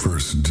skips the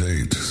first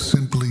date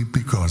simply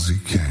because he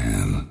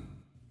can.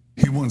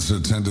 He once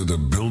attended a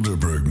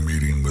Bilderberg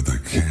meeting with a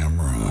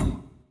camera.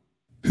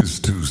 His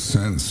 2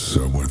 cents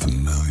are worth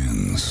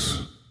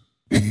millions.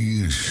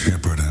 He is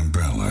Shepard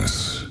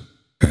Ambellas,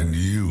 and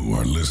you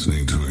are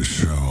listening to his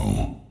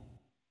show.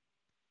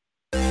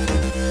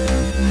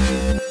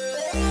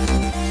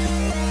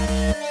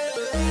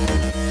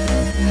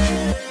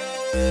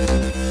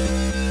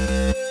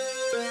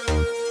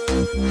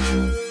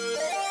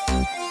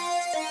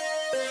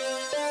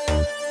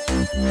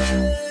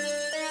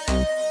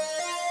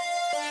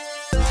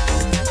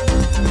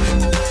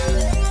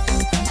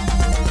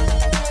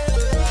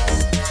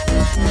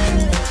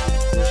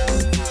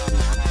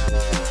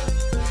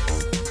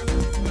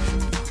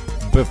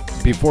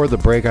 Before the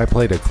break, I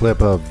played a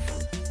clip of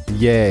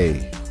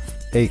Ye,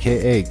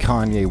 aka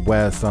Kanye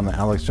West, on the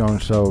Alex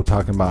Jones show,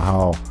 talking about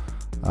how,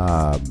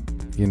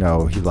 he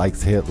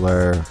likes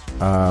Hitler.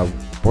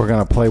 We're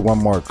gonna play one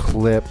more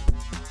clip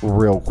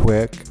real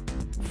quick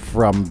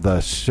from the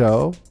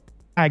show.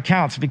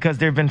 Accounts because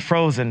they've been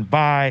frozen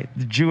by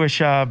the Jewish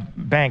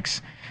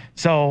banks.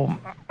 So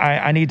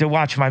I need to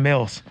watch my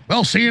meals.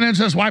 Well, CNN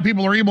says white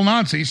people are evil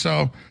Nazis,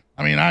 so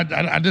I mean,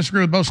 I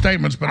disagree with both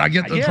statements, but I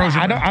get the frozen.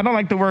 I don't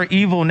like the word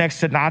evil next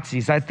to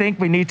Nazis. I think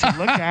we need to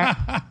look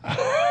at.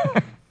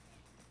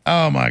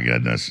 Oh my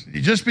goodness!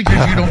 Just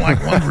because you don't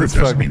like one group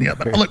doesn't mean the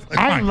other. Look,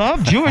 I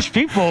love Jewish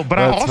people, but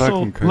I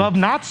also love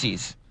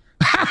Nazis.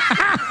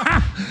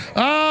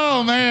 Oh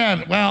Oh,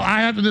 man. Well,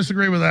 I have to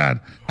disagree with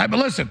that. But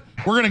listen,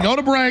 we're going to go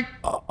to break.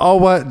 Oh,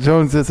 what?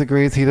 Jones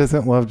disagrees. He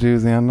doesn't love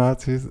Jews and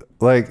Nazis.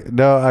 Like,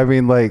 no, I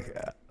mean, like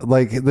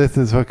this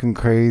is fucking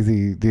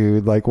crazy,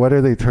 dude. Like, what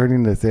are they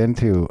turning this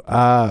into?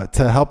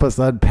 To help us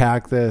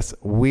unpack this,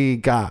 we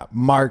got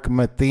Mark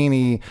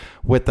Matheny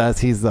with us.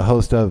 He's the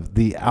host of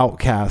The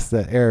Outcast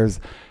that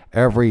airs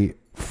every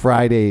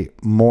Friday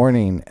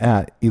morning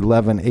at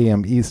 11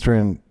 a.m.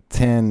 Eastern,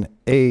 10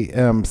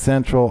 a.m.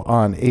 Central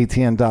on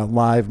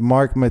ATN.live.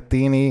 Mark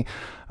Matheny,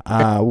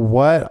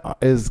 what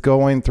is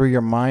going through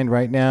your mind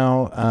right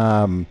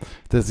now?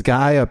 This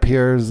guy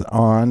appears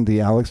on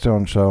the Alex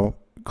Jones show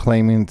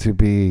claiming to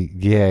be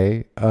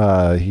gay.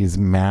 He's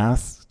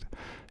masked,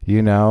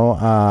 you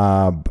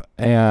know,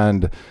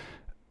 and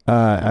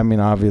I mean,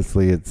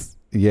 obviously it's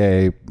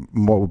yay,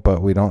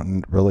 but we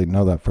don't really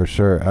know that for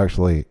sure.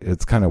 Actually,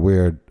 it's kind of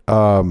weird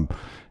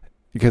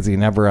because he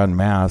never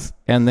unmasked.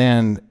 And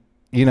then,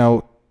 you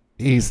know,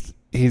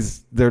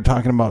 they're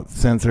talking about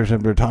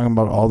censorship. They're talking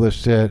about all this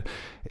shit.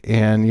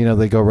 And, you know,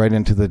 they go right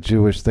into the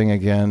Jewish thing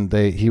again.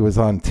 He was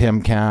on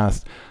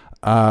Timcast.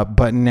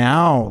 But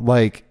now,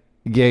 like,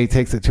 Ye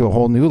takes it to a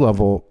whole new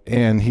level.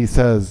 And he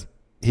says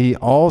he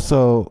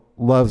also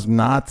loves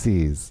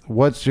Nazis.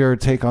 What's your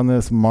take on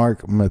this,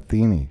 Mark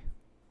Matheny?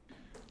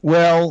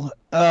 Well,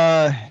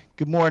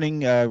 good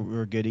morning,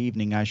 or good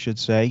evening, I should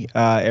say,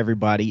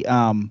 everybody.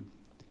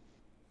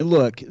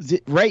 Look,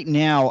 right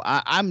now,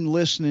 I'm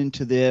listening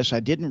to this. I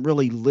didn't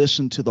really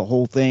listen to the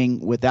whole thing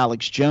with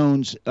Alex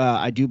Jones.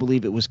 I do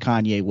believe it was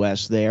Kanye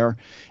West there.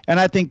 And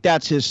I think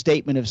that's his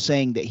statement of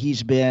saying that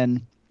he's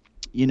been,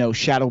 you know,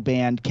 shadow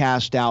banned,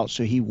 cast out,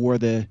 so he wore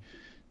the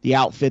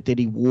outfit that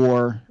he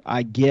wore.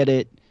 I get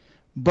it.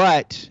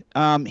 But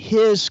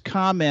his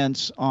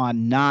comments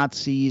on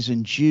Nazis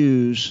and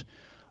Jews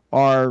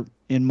are,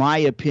 in my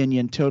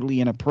opinion, totally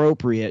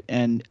inappropriate.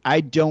 And I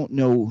don't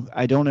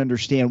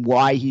understand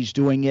why he's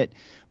doing it.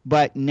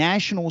 But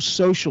National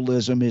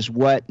Socialism is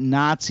what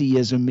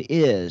Nazism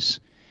is.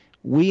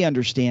 We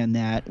understand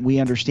that. We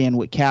understand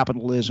what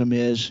capitalism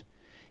is.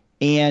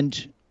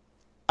 And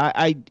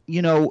I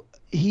you know,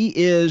 he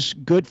is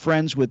good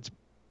friends with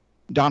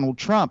Donald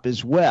Trump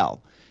as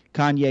well.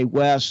 Kanye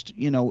West,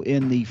 you know,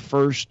 in the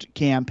first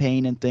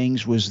campaign and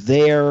things was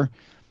there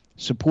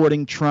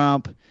supporting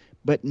Trump.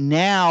 But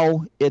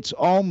now it's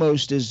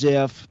almost as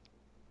if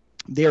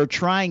they're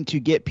trying to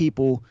get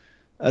people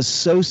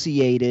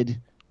associated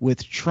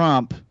with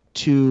Trump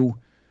to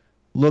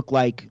look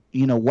like,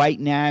 you know, white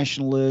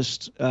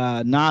nationalists,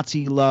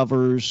 Nazi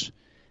lovers,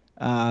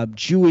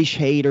 Jewish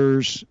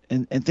haters,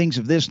 and things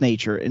of this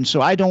nature. And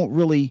so I don't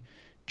really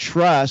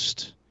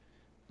trust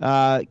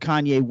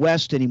Kanye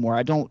West anymore.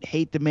 I don't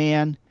hate the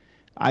man.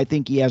 I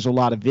think he has a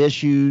lot of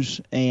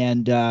issues,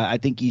 and I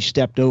think he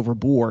stepped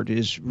overboard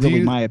is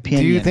really my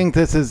opinion. Do you think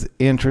this is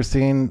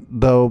interesting,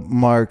 though,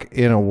 Mark,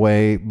 in a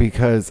way?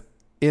 Because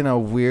in a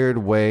weird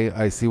way,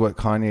 I see what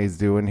Kanye's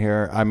doing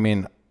here. I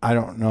mean, I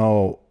don't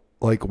know,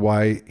 like,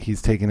 why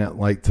he's taking it,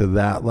 like, to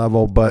that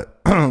level. But,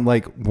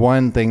 like,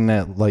 one thing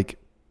that, like,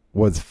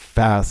 was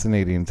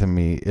fascinating to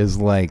me is,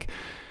 like,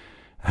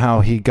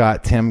 how he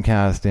got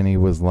Timcast and he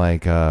was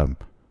like,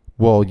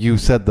 well, you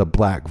said the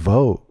black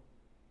vote,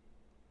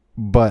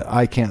 but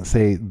I can't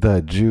say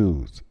the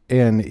Jews.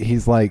 And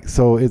he's like,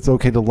 so it's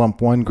okay to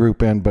lump one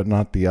group in, but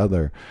not the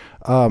other.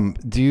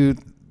 Do you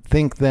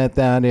think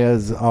that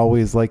is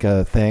always like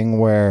a thing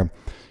where,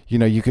 you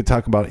know, you could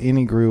talk about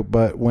any group,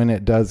 but when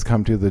it does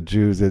come to the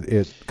Jews,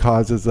 it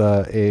causes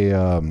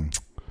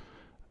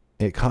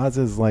it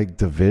causes like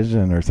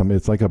division or something.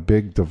 It's like a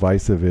big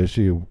divisive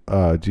issue.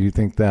 Do you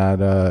think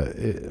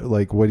that,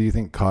 like, what do you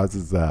think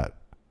causes that?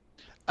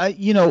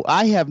 You know,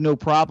 I have no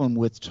problem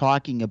with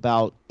talking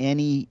about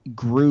any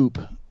group,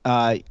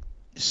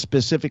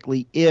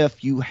 specifically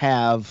if you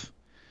have,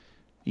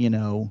 you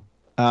know,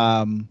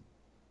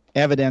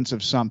 evidence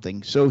of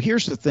something. So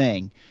here's the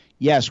thing.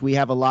 Yes, we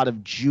have a lot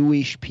of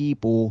Jewish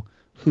people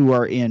who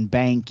are in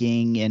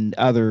banking and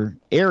other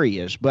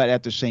areas, but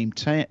at the same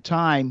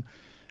time,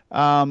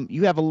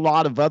 you have a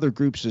lot of other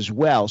groups as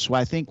well. So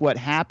I think what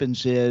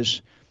happens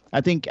is, I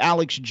think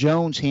Alex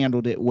Jones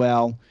handled it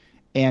well.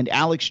 And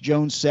Alex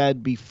Jones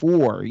said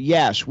before,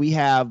 yes, we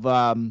have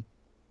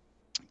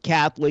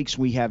Catholics,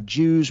 we have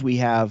Jews, we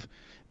have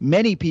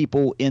many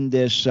people in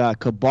this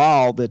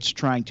cabal that's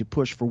trying to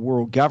push for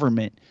world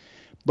government.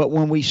 But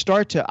when we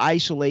start to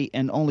isolate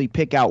and only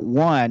pick out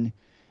one,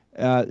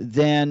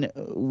 then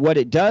what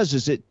it does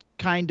is it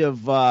kind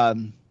of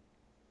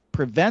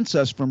prevents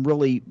us from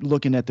really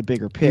looking at the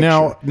bigger picture.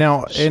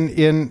 Now,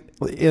 in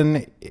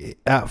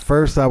at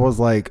first I was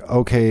like,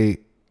 okay,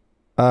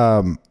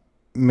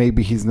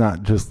 maybe he's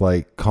not just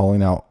like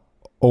calling out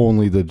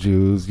only the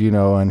Jews, you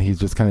know, and he's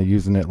just kind of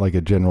using it like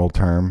a general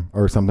term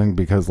or something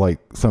because like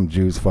some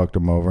Jews fucked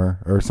him over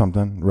or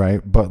something,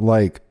 right? But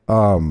like,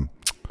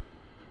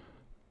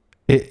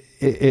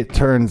 it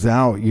turns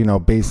out, you know,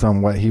 based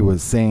on what he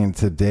was saying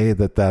today,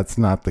 that that's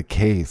not the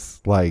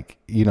case. Like,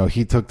 you know,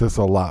 he took this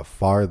a lot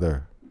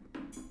farther.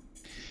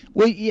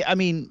 Well, yeah, I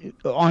mean,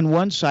 on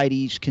one side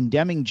he's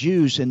condemning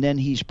Jews and then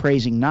he's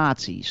praising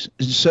Nazis.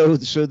 So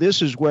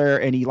this is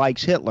where, and he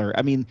likes Hitler.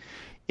 I mean,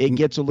 it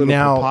gets a little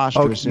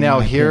preposterous. Now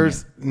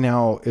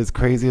as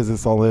crazy as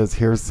this all is,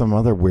 here's some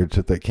other weird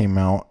shit that came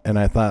out, and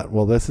I thought,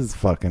 well, this is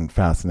fucking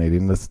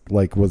fascinating. This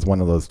was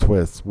one of those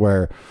twists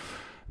where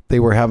they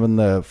were having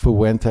the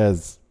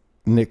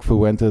Nick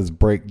Fuentes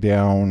break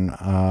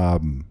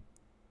down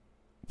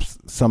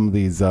some of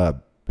these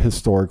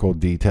historical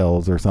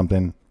details or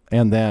something,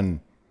 and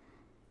then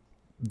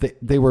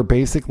they were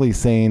basically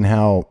saying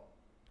how,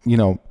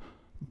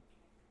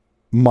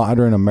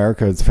 modern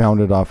America is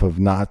founded off of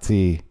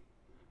Nazi.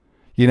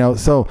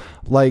 So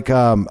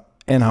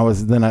and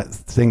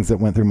things that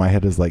went through my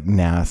head is like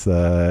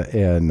NASA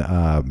and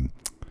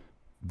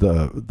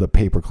the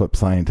paperclip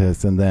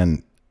scientists. And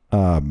then,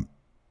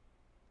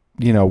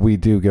 we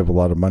do give a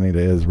lot of money to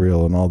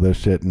Israel and all this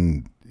shit.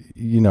 And,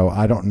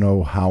 I don't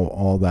know how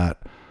all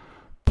that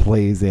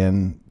plays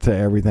in to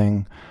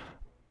everything.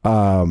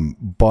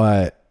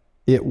 But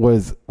it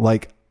was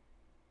like,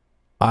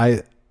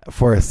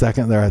 for a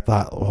second there, I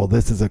thought, well,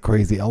 this is a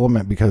crazy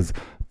element because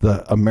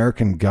the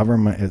American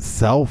government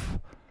itself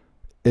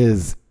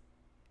is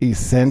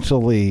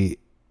essentially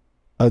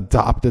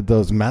adopted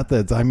those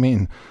methods. I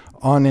mean,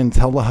 on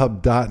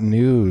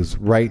IntelliHub.news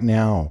right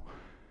now,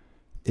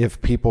 if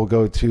people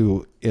go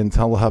to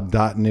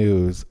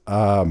IntelliHub.news,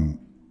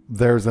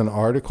 there's an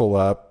article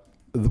up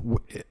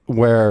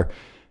where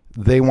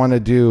they want to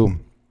do,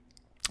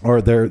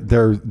 or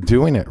they're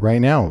doing it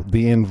right now.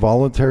 The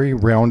involuntary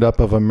roundup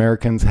of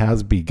Americans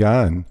has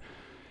begun.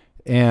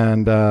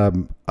 And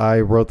I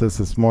wrote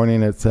this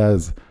morning. It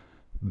says,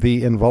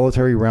 the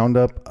involuntary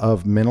roundup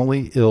of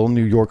mentally ill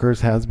New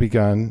Yorkers has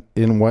begun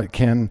in what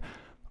can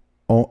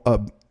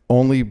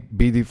only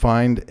be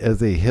defined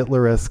as a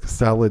Hitler-esque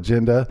style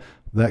agenda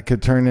that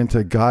could turn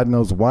into God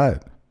knows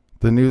what.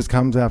 The news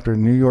comes after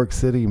New York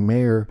City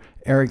Mayor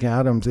Eric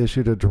Adams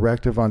issued a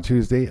directive on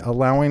Tuesday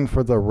allowing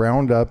for the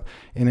roundup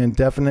and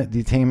indefinite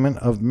detainment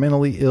of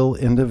mentally ill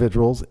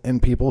individuals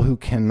and people who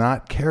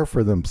cannot care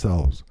for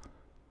themselves.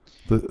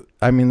 Okay.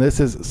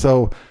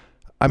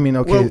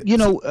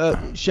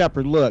 Well,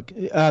 Shepard, look,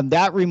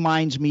 that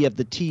reminds me of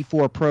the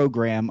T4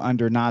 program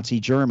under Nazi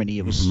Germany.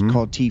 It was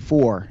called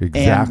T4.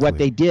 Exactly. And what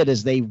they did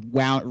is they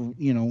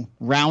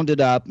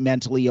rounded up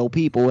mentally ill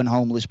people and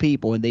homeless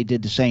people, and they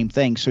did the same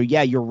thing. So,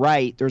 yeah, you're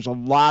right. There's a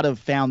lot of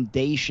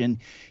foundation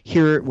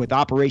here with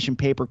Operation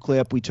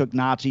Paperclip. We took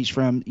Nazis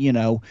from,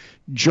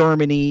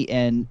 Germany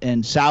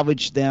and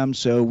salvaged them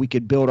so we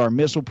could build our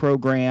missile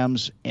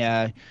programs.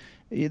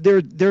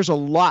 There's a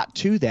lot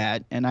to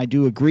that, and I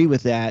do agree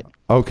with that.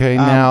 Okay,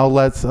 now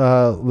let's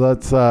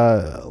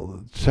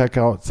check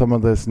out some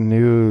of this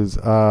news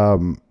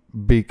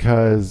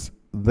because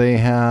they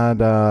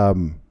had I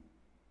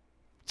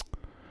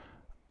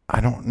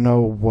don't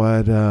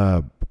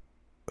know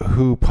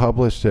who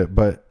published it,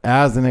 but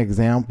as an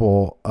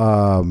example,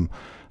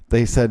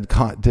 they said,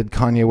 did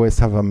Kanye West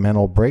have a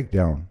mental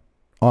breakdown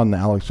on the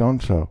Alex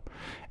Jones show?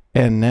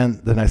 And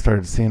then I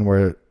started seeing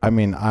where, I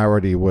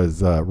already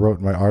was wrote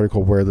in my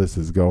article where this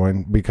is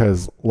going,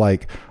 because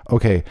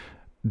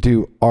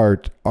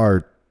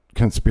are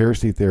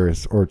conspiracy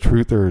theorists or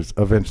truthers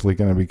eventually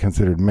going to be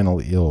considered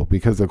mentally ill?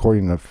 Because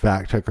according to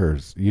fact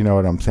checkers, you know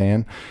what I'm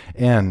saying?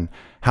 And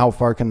how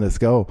far can this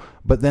go?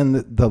 But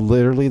then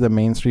literally the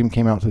mainstream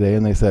came out today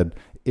and they said,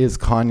 is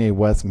Kanye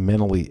West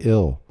mentally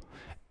ill?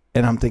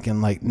 And I'm thinking,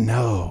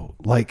 no,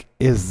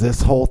 is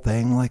this whole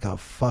thing like a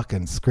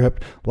fucking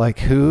script?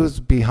 Who's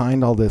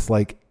behind all this?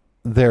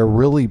 They're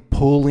really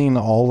pulling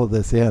all of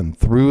this in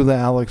through the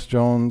Alex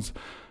Jones,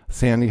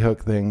 Sandy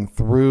Hook thing,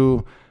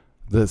 through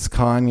this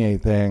Kanye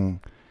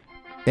thing.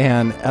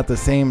 And at the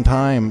same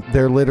time,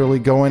 they're literally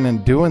going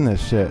and doing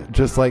this shit,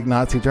 just like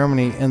Nazi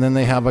Germany. And then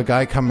they have a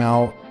guy come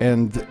out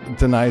and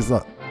denies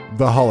the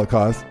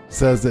Holocaust,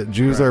 says that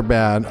Jews are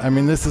bad.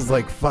 This is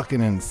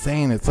fucking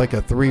insane. It's like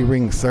a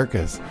 3-ring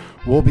circus.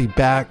 We'll be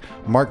back.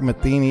 Mark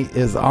Matheny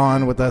is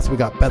on with us. We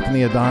got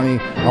Bethany Adani.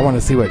 I want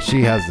to see what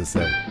she has to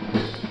say.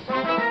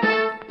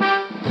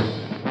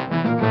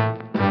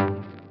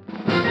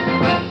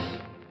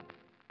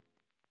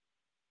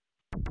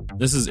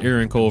 This is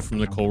Aaron Cole from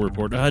the Cole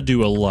Report. I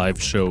do a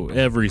live show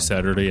every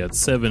Saturday at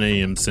 7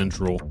 a.m.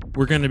 Central.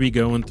 We're going to be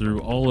going through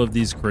all of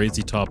these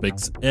crazy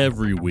topics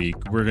every week.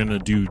 We're going to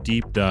do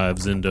deep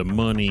dives into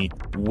money,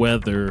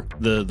 weather,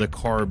 the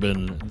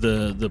carbon,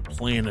 the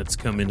planets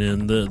coming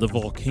in, the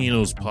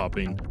volcanoes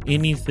popping.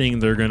 Anything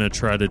they're going to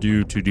try to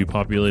do to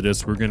depopulate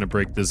us, we're going to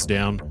break this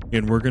down,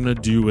 and we're going to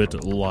do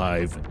it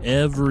live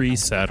every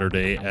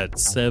Saturday at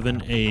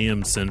 7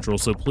 a.m. Central.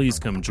 So please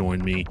come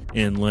join me,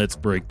 and let's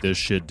break this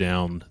shit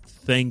down.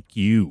 Thank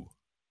you.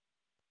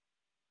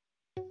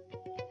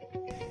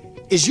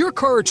 Is your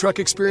car or truck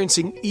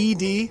experiencing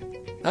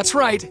ED? That's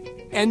right,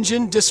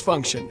 engine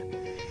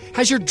dysfunction.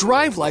 Has your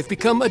drive life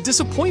become a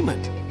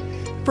disappointment?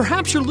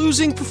 Perhaps you're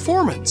losing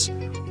performance,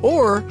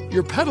 or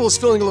your pedal is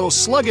feeling a little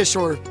sluggish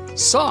or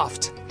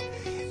soft.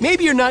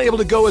 Maybe you're not able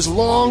to go as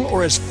long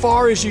or as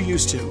far as you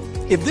used to.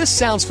 If this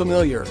sounds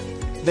familiar,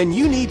 then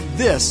you need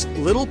this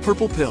little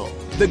purple pill.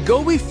 The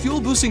Gobi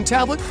Fuel Boosting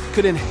Tablet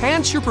could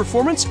enhance your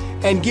performance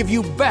and give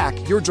you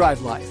back your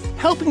drive life,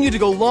 helping you to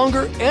go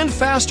longer and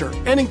faster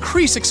and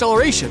increase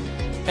acceleration,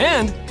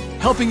 and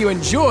helping you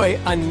enjoy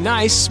a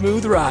nice,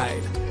 smooth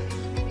ride.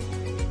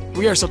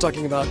 We are still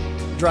talking about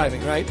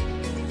driving, right?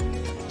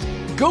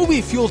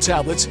 Gobi Fuel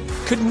Tablets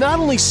could not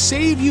only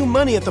save you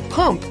money at the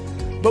pump,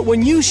 but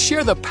when you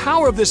share the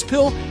power of this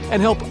pill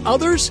and help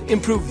others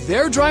improve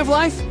their drive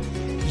life,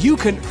 you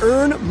can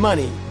earn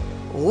money.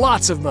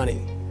 Lots of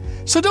money.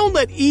 So don't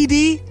let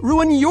ED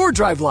ruin your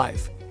drive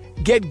life.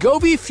 Get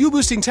Gobi Fuel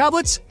Boosting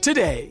Tablets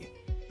today.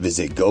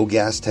 Visit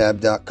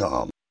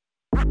GoGasTab.com.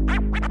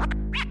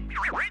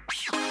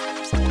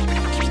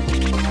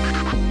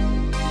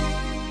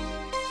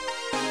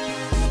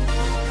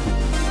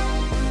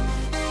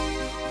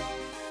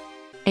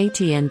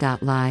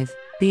 ATN.live.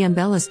 The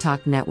Umbella's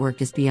Talk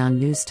Network is beyond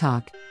news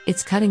talk.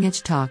 It's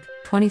cutting-edge talk,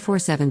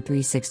 24/7,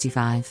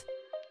 365.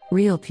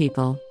 Real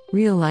people,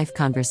 real-life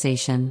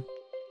conversation.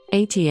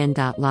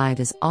 ATN.live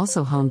is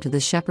also home to the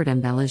Shepherd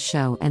Umbella's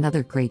show and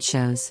other great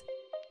shows.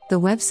 The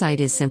website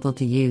is simple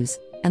to use,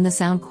 and the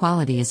sound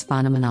quality is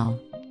phenomenal.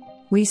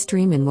 We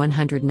stream in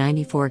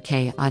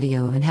 194K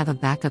audio and have a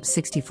backup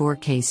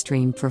 64K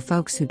stream for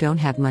folks who don't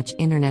have much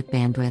internet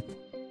bandwidth.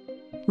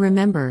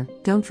 Remember,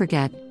 don't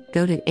forget,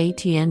 go to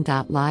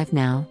ATN.live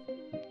now.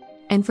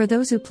 And for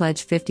those who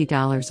pledge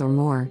 $50 or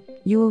more,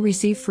 you will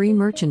receive free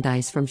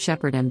merchandise from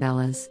Shepherd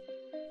Umbella's.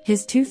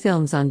 His 2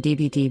 films on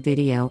DVD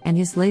video and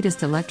his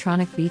latest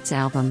Electronic Beats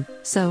album,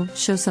 so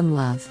show some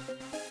love.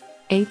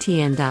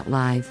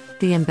 ATN.live,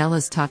 the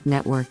Umbella's Talk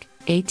Network,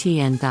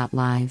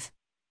 ATN.live.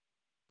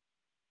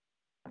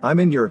 I'm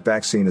in Your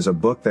Vaccine is a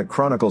book that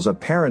chronicles a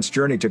parent's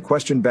journey to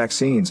question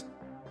vaccines.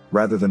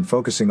 Rather than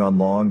focusing on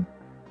long,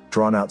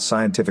 drawn-out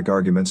scientific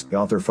arguments, the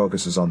author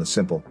focuses on the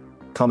simple,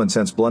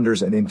 common-sense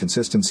blunders and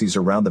inconsistencies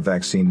around the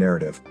vaccine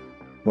narrative.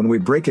 When we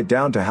break it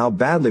down to how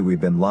badly we've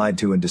been lied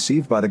to and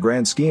deceived by the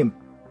grand scheme,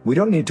 we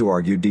don't need to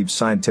argue deep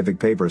scientific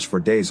papers for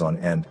days on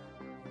end.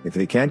 If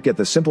they can't get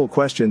the simple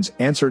questions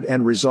answered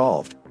and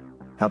resolved,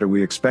 how do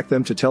we expect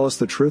them to tell us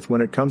the truth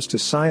when it comes to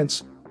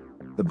science?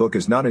 The book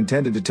is not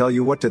intended to tell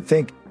you what to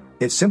think.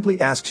 It simply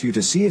asks you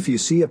to see if you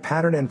see a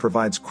pattern and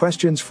provides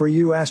questions for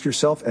you to ask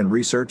yourself and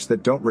research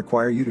that don't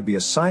require you to be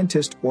a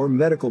scientist or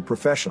medical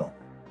professional.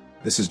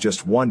 This is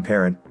just one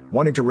parent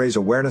wanting to raise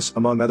awareness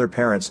among other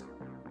parents.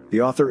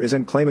 The author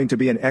isn't claiming to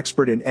be an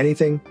expert in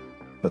anything,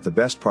 but the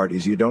best part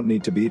is you don't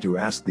need to be to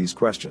ask these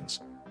questions.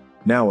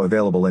 Now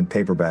available in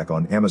paperback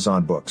on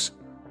Amazon Books.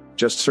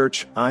 Just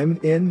search I'm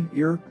in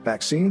Your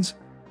Vaccines.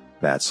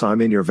 That's I'm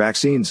in Your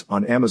Vaccines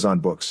on Amazon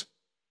Books.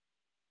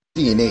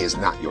 DNA is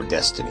not your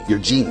destiny. Your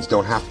genes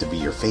don't have to be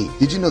your fate.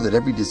 Did you know that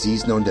every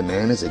disease known to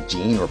man has a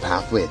gene or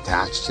pathway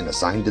attached and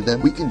assigned to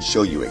them? We can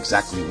show you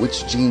exactly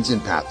which genes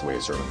and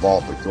pathways are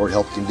involved with your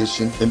health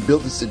condition and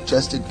build a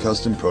suggested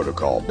custom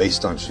protocol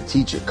based on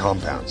strategic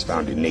compounds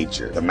found in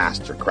nature, the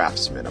master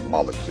craftsman of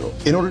molecules,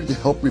 in order to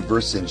help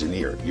reverse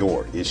engineer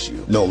your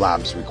issue. No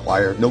labs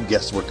required, no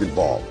guesswork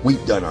involved.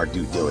 We've done our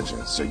due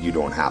diligence so you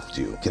don't have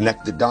to.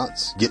 Connect the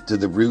dots, get to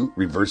the root,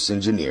 reverse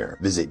engineer.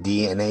 Visit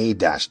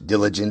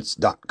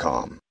DNA-diligence.com.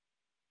 On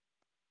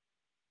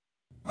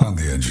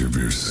the edge of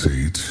your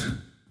seat,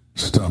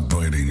 stop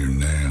biting your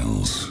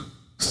nails.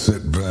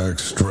 Sit back,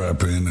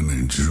 strap in, and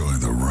enjoy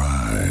the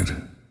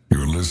ride.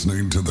 You're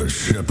listening to the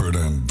Shepherd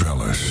and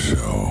Bella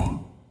Show.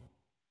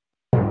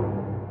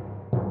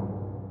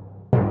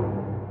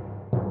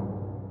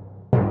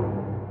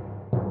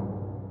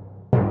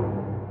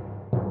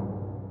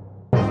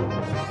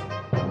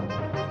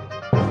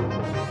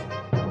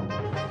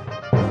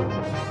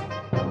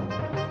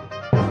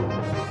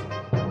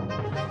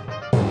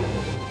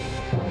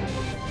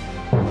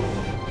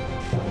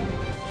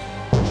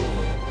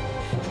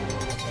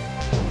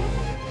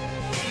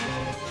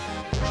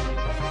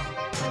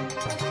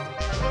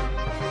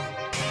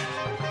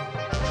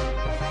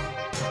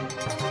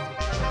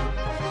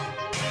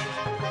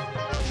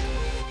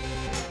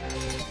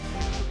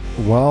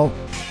 Well,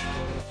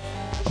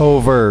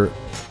 over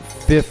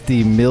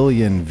 50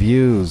 million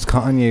views.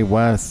 Kanye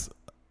West,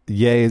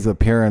 Ye's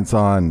appearance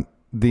on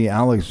the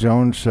Alex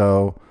Jones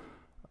Show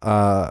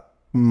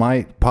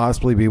might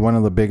possibly be one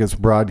of the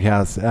biggest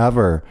broadcasts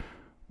ever.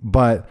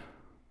 But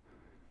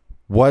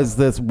was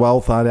this well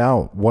thought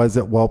out? Was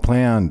it well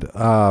planned?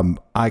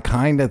 I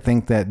kind of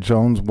think that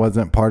Jones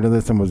wasn't part of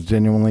this and was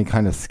genuinely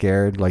kind of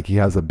scared. Like, he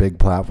has a big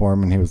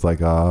platform and he was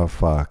like, oh,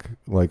 fuck.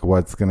 Like,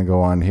 what's going to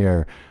go on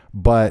here?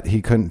 But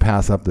he couldn't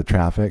pass up the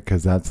traffic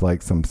because that's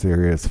like some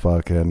serious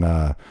fucking.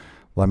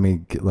 Let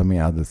me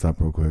add this up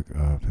real quick.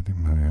 50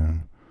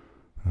 million.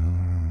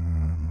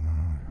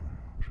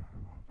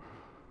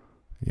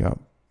 Yep.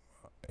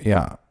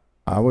 Yeah,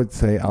 I would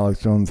say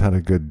Alex Jones had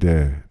a good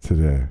day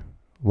today.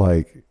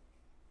 Like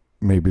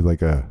maybe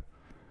like a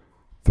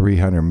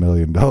 $300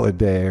 million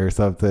day or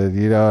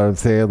something. You know what I'm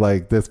saying?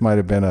 Like this might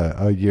have been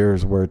a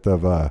year's worth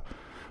of.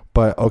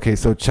 But okay,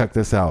 so check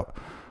this out.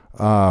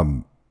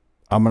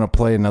 I'm going to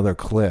play another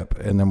clip,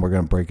 and then we're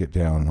going to break it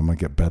down. I'm going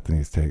to get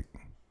Bethany's take.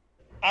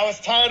 I was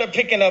tired of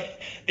picking up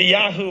the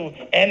Yahoo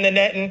and the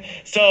Nettin.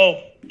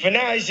 So for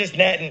now, he's just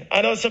Nettin.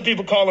 I know some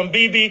people call him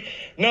BB.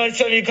 No,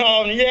 some people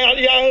call him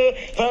Yahoo.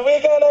 But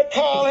we're going to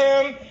call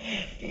him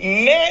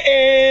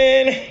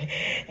Nettin.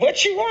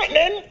 What you want,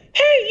 Nettin?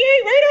 Hey,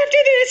 yeah, right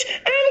after this,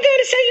 I'm going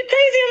to say you're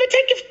crazy. I'm going to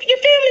take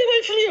your family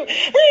away from you.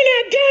 We're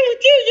not done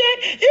with you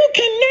yet. You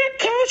cannot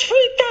cause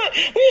free thought.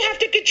 We have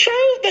to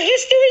control the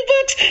history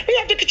books. We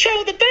have to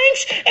control the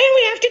banks. And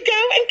we have to go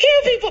and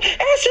kill people.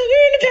 Also,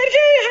 you're in the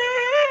pedophilia.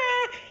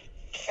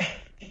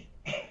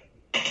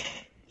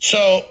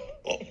 So,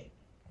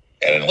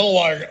 and in a little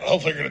while,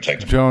 hopefully you're going to take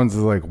the... Jones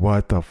is like,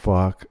 what the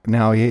fuck?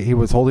 Now, he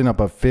was holding up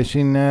a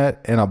fishing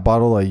net and a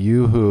bottle of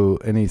Yoo-Hoo,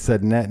 and he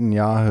said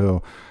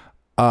Netanyahu.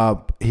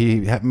 He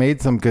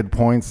made some good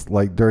points,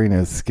 like, during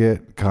his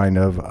skit, kind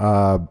of.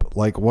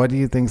 Like, what do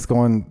you think's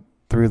going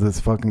through this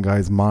fucking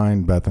guy's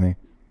mind, Bethany?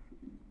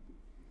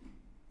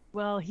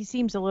 Well, he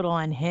seems a little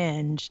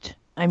unhinged.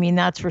 I mean,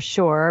 that's for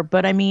sure.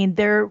 But, I mean,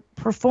 they're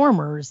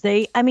performers.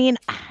 I don't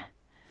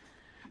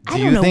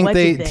know what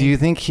to think. Do you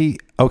think he...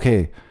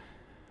 Okay.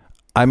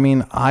 I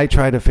mean, I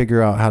try to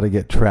figure out how to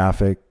get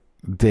traffic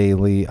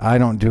daily. I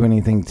don't do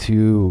anything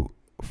too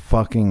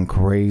fucking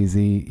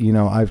crazy. You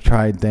know, I've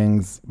tried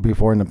things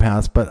before in the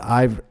past, but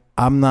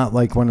I'm not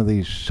like one of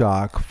these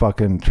shock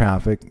fucking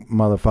traffic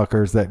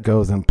motherfuckers that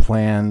goes and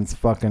plans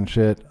fucking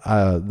shit.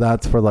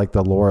 That's for like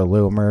the Laura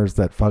Loomers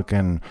that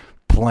fucking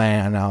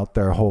plan out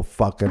their whole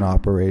fucking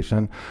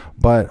operation.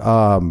 But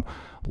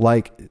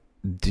like,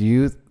 do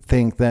you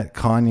think that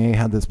Kanye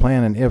had this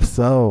plan? And if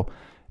so,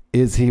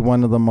 is he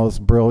one of the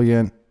most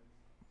brilliant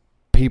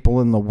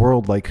people in the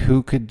world? Like,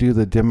 who could do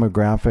the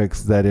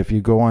demographics that if you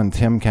go on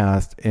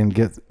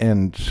Timcast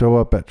and show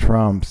up at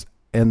Trump's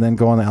and then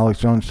go on the Alex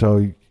Jones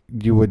show,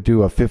 you would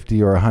do a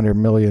 50 or 100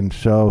 million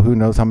show? Who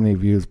knows how many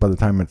views by the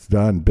time it's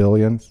done?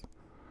 Billions?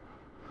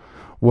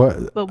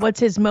 What? But what's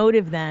his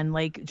motive then?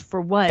 Like,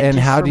 for what? And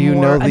Just how for do you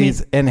more- know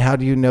these? And how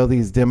do you know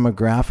these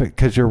demographic?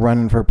 Because you're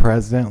running for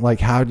president. Like,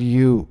 how do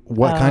you?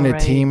 What kind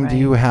of team do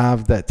you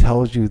have that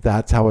tells you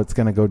that's how it's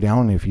going to go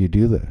down if you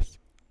do this?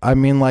 I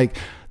mean, like,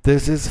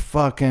 this is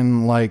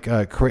fucking like,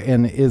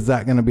 and is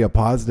that going to be a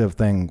positive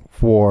thing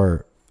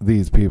for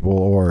these people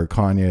or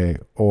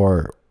Kanye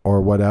or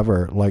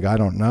whatever? Like, I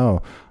don't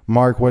know.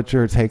 Mark, what's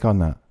your take on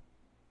that?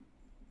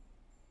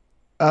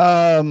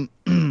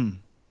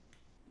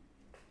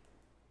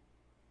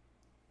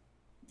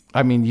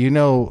 I mean, you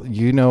know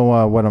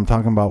what I'm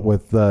talking about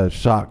with the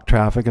shock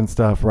traffic and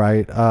stuff,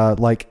 right?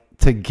 Like,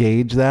 to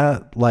gauge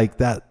that, like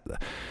that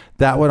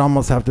would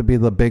almost have to be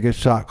the biggest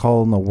shot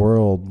call in the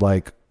world.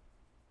 Like,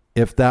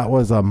 if that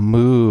was a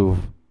move,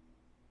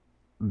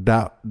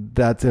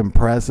 that's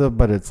impressive,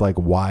 but it's like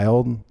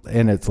wild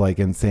and it's like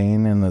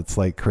insane and it's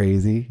like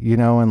crazy, you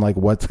know, and like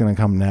what's gonna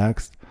come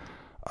next.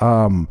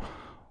 But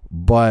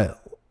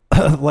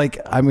like,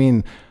 I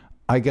mean,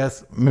 I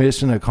guess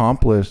mission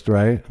accomplished,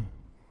 right?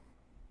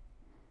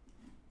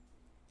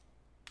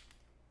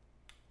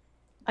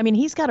 I mean,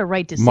 he's got a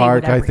right to say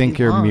Mark, whatever I think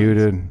he you're wants.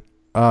 muted.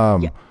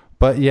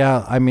 But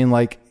yeah, I mean,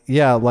 like,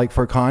 yeah, like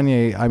for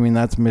Kanye, I mean,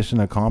 that's mission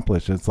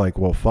accomplished. It's like,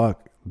 well,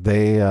 fuck,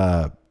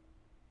 they're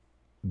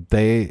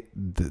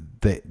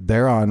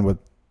on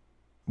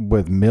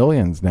with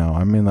millions now.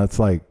 I mean, that's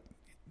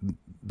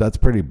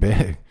pretty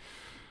big,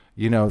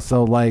 you know?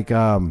 So like,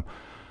 I'm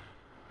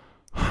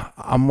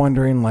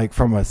wondering, like,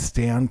 from a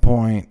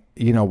standpoint,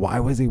 you know, why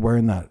was he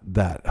wearing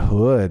that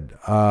hood?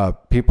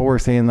 People were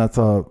saying that's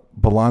a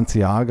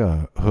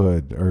Balenciaga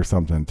hood or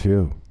something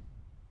too.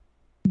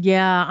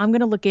 Yeah, I'm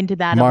gonna look into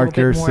that. Mark,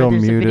 a you're little bit more. still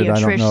There's muted. I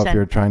don't Trish know if sent-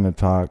 you're trying to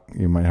talk.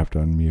 You might have to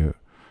unmute.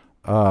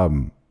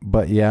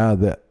 But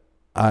yeah,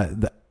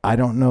 I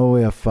don't know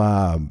if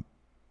I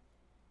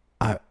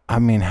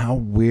mean, how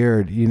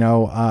weird, you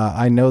know.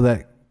 I know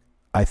that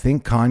I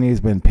think Kanye's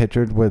been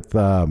pictured with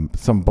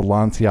some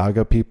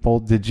Balenciaga people.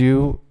 Did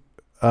you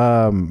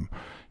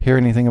hear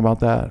anything about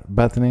that,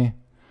 Bethany?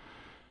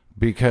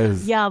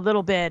 Because yeah, a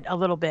little bit.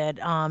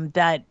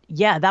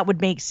 That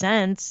would make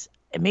sense.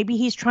 Maybe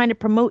he's trying to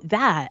promote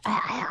that.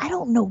 I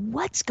don't know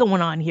what's going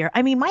on here.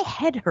 I mean, my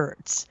head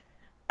hurts.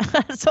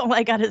 That's all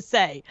I gotta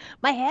say.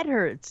 My head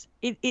hurts.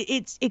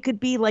 It could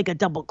be like a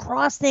double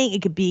cross thing.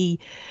 It could be,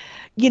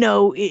 you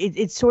know,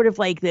 it's sort of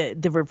like the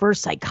reverse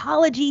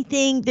psychology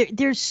thing.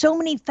 There's so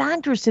many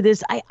factors to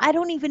this. I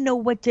don't even know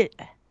what to.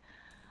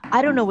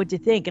 I don't know what to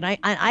think. And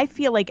I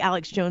feel like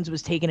Alex Jones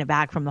was taken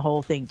aback from the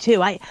whole thing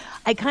too. I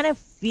kind of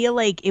feel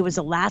like it was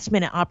a last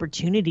minute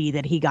opportunity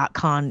that he got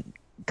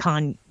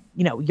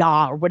you know,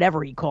 Yah or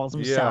whatever he calls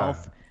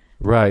himself. Yeah.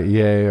 Right,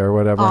 yay, or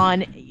whatever.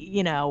 On,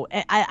 you know,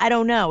 I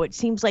don't know. It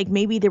seems like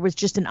maybe there was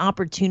just an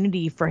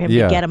opportunity for him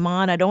to get him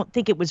on. I don't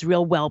think it was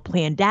real well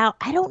planned out.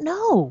 I don't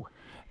know.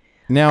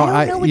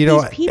 Now, you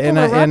know,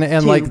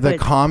 and like the but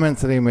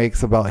comments that he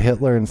makes about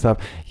Hitler and stuff,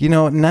 you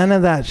know, none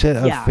of that shit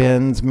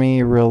offends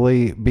me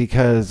really,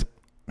 because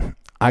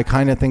I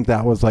kind of think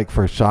that was like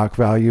for shock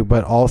value,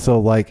 but also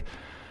like,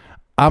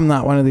 I'm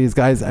not one of these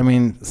guys. I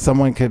mean,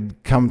 someone could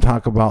come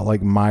talk about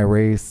like my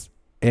race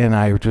and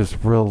I just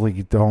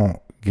really don't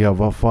give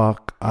a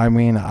fuck. I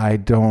mean, I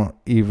don't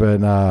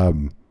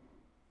even,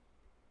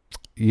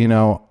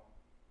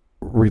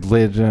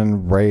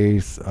 religion,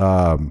 race,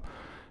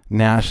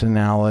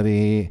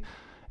 nationality.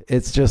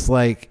 It's just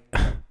like,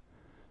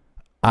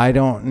 I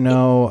don't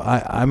know.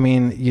 I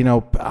mean,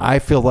 I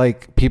feel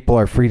like people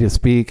are free to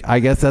speak. I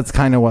guess that's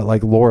kind of what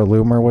like Laura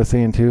Loomer was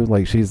saying too.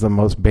 Like she's the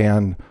most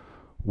banned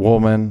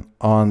woman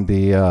on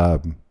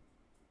the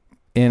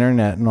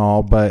internet and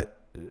all, but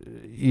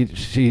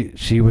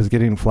she was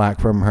getting flack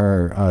from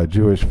her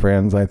Jewish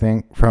friends, I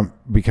think,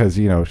 because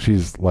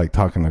she's like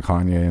talking to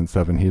Kanye and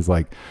stuff, and he's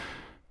like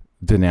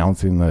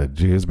denouncing the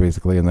Jews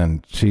basically, and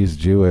then she's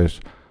Jewish,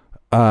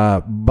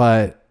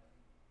 but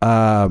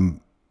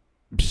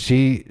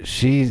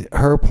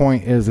her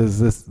point is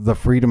this: the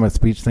freedom of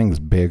speech thing's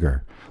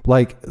bigger.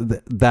 Like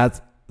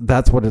that's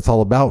what it's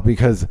all about.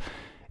 Because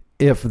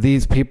if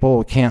these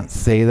people can't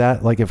say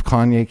that, like if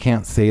Kanye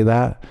can't say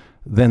that,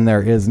 then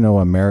there is no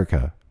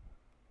America.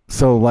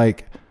 So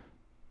like,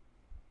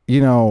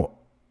 people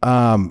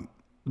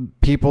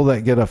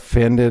that get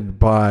offended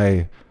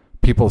by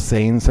people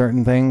saying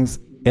certain things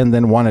and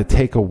then want to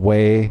take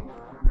away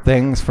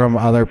things from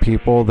other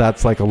people,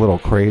 that's like a little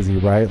crazy,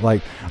 right?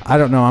 Like, I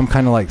don't know, I'm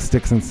kind of like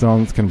sticks and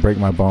stones can break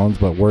my bones,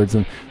 but words.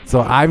 And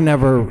so I've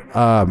never,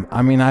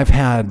 I've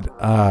had,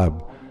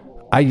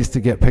 I used to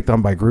get picked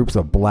on by groups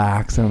of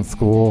blacks in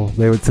school.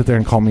 They would sit there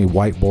and call me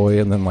white boy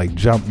and then like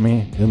jump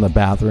me in the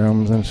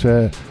bathrooms and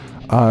shit.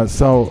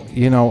 So,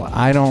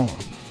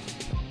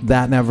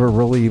 that never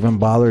really even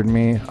bothered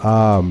me.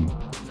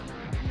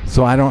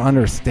 So I don't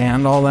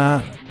understand all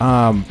that.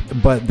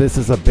 But this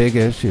is a big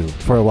issue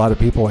for a lot of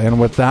people. And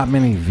with that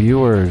many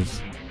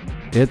viewers,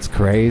 it's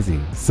crazy.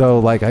 So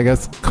like, I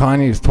guess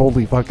Kanye's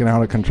totally fucking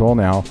out of control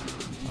now.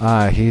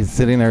 He's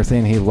sitting there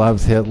saying he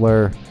loves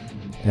Hitler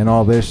and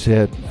all this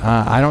shit.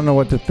 I don't know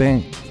what to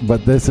think,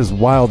 but this is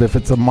wild. If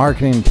it's a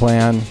marketing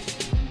plan,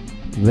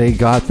 they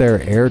got their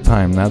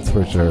airtime, that's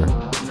for sure.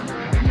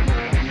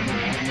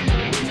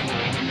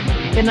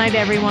 Good night,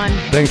 everyone.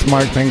 Thanks,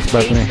 Mark. Thanks,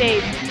 Bethany.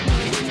 Stay safe.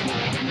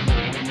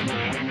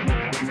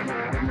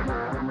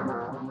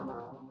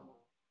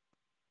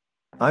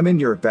 I'm in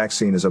Your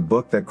Vaccine is a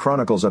book that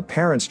chronicles a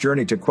parent's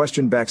journey to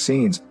question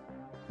vaccines.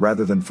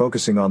 Rather than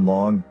focusing on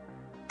long,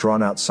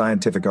 drawn-out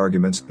scientific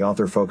arguments, the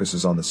author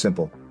focuses on the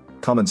simple,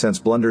 common-sense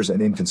blunders and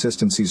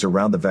inconsistencies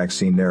around the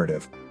vaccine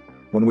narrative.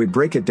 When we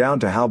break it down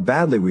to how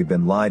badly we've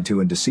been lied to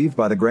and deceived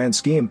by the grand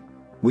scheme,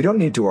 we don't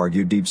need to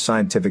argue deep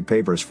scientific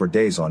papers for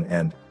days on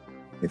end.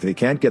 If they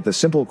can't get the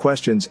simple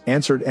questions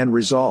answered and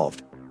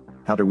resolved,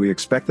 how do we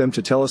expect them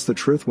to tell us the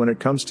truth when it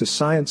comes to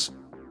science?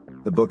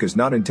 The book is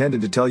not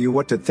intended to tell you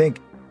what to think.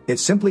 It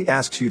simply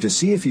asks you to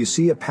see if you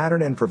see a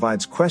pattern and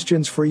provides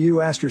questions for you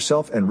to ask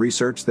yourself and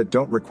research that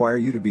don't require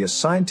you to be a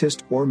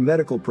scientist or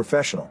medical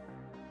professional.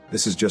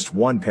 This is just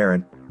one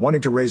parent wanting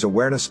to raise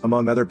awareness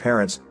among other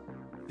parents.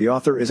 The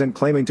author isn't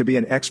claiming to be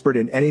an expert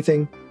in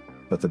anything,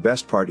 but the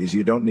best part is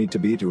you don't need to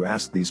be to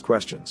ask these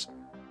questions.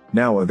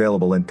 Now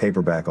available in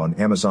paperback on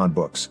Amazon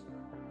Books.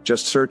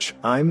 Just search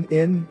I'm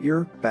in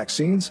Your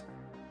Vaccines.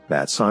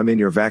 That's I'm in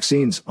Your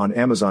Vaccines on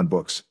Amazon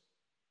Books.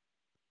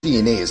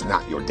 DNA is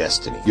not your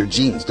destiny. Your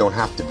genes don't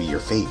have to be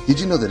your fate. Did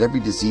you know that every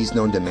disease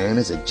known to man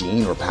has a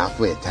gene or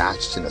pathway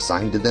attached and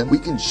assigned to them? We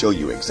can show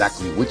you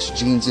exactly which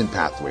genes and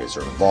pathways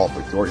are involved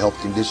with your health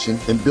condition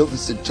and build a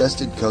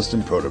suggested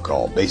custom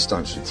protocol based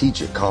on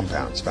strategic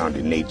compounds found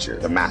in nature,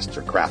 the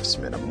master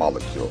craftsman of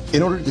molecules,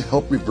 in order to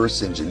help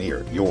reverse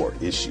engineer your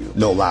issue.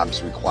 No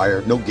labs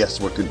required, no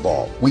guesswork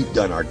involved. We've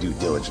done our due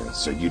diligence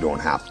so you don't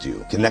have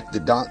to. Connect the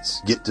dots,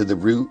 get to the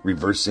root,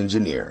 reverse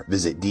engineer.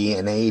 Visit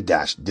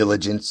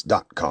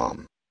dna-diligence.com.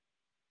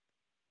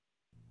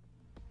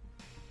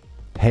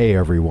 Hey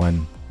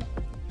everyone,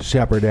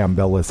 Shepherd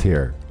Ambellas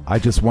here. I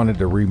just wanted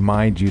to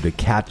remind you to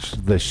catch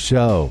the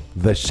show,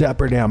 The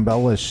Shepherd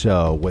Ambellas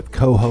Show, with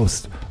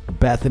co-hosts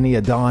Bethany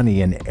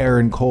Adani and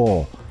Aaron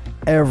Cole,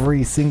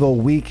 every single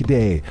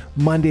weekday,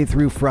 Monday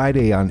through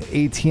Friday on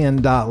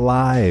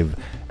ATN.live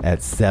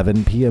at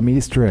 7 p.m.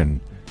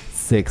 Eastern,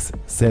 6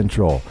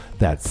 Central.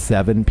 That's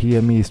 7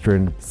 p.m.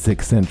 Eastern,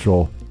 6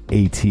 Central,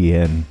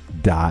 ATN.live.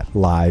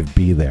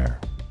 Be there.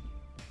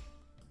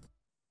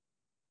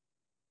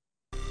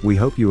 We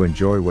hope you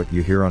enjoy what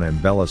you hear on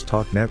Mbellas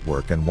Talk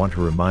Network and want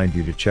to remind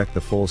you to check the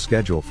full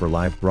schedule for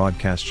live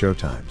broadcast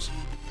showtimes.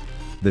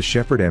 The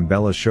Shepherd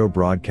Mbellas Show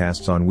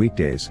broadcasts on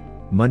weekdays,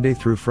 Monday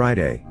through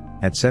Friday,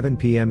 at 7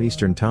 p.m.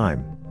 Eastern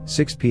Time,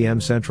 6 p.m.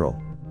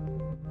 Central.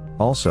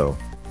 Also,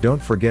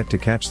 don't forget to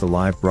catch the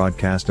live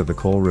broadcast of the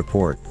Cole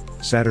Report,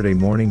 Saturday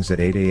mornings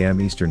at 8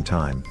 a.m. Eastern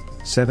Time,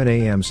 7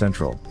 a.m.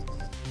 Central.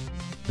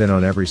 Then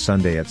on every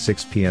Sunday at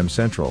 6 p.m.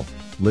 Central,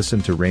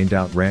 listen to Rained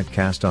Out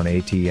Rantcast on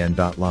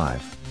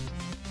ATN.live.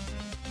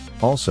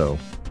 Also,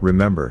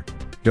 remember,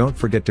 don't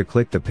forget to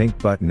click the pink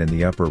button in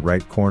the upper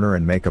right corner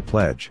and make a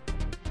pledge.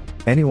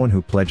 Anyone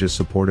who pledges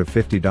support of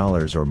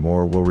 $50 or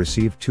more will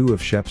receive 2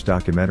 of Shep's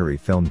documentary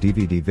film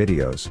DVD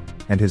videos,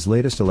 and his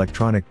latest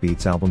electronic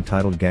beats album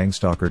titled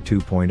Gangstalker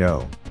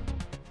 2.0.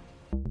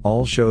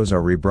 All shows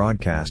are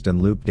rebroadcast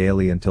and looped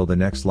daily until the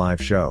next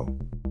live show.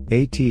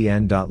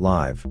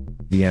 ATN.live,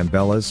 the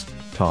Ambellas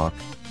Talk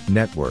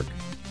Network.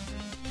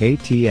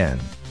 ATN.live.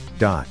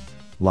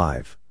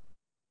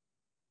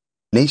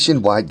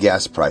 Nationwide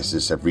gas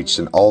prices have reached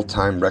an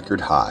all-time record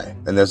high,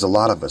 and there's a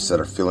lot of us that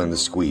are feeling the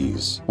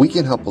squeeze. We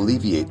can help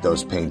alleviate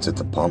those pains at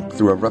the pump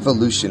through a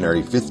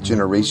revolutionary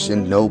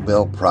 5th-generation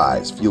Nobel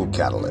Prize fuel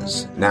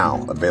catalyst,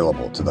 now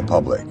available to the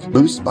public.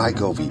 Boost by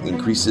Govee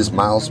increases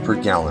miles per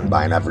gallon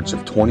by an average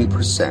of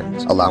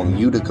 20%, allowing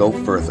you to go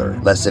further,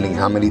 lessening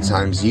how many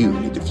times you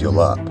need to fuel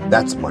up.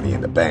 That's money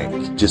in the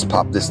bank. Just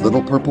pop this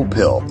little purple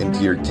pill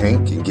into your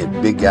tank and get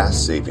big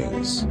gas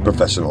savings.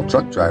 Professional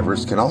truck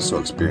drivers can also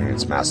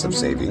experience massive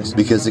savings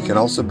because it can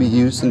also be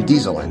used in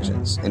diesel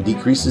engines and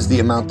decreases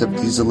the amount of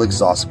diesel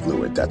exhaust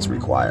fluid that's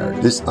required.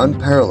 This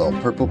unparalleled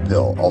purple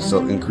pill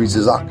also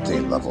increases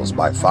octane levels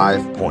by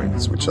 5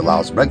 points, which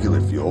allows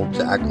regular fuel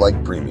to act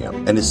like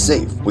premium and is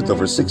safe with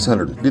over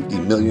 650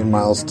 million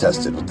miles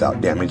tested without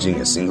damaging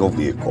a single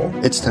vehicle.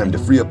 It's time to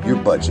free up your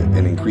budget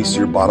and increase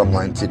your bottom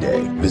line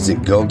today. Visit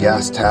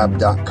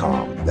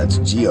GoGasTab.com. That's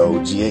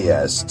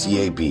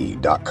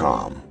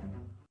GoGasTab.com.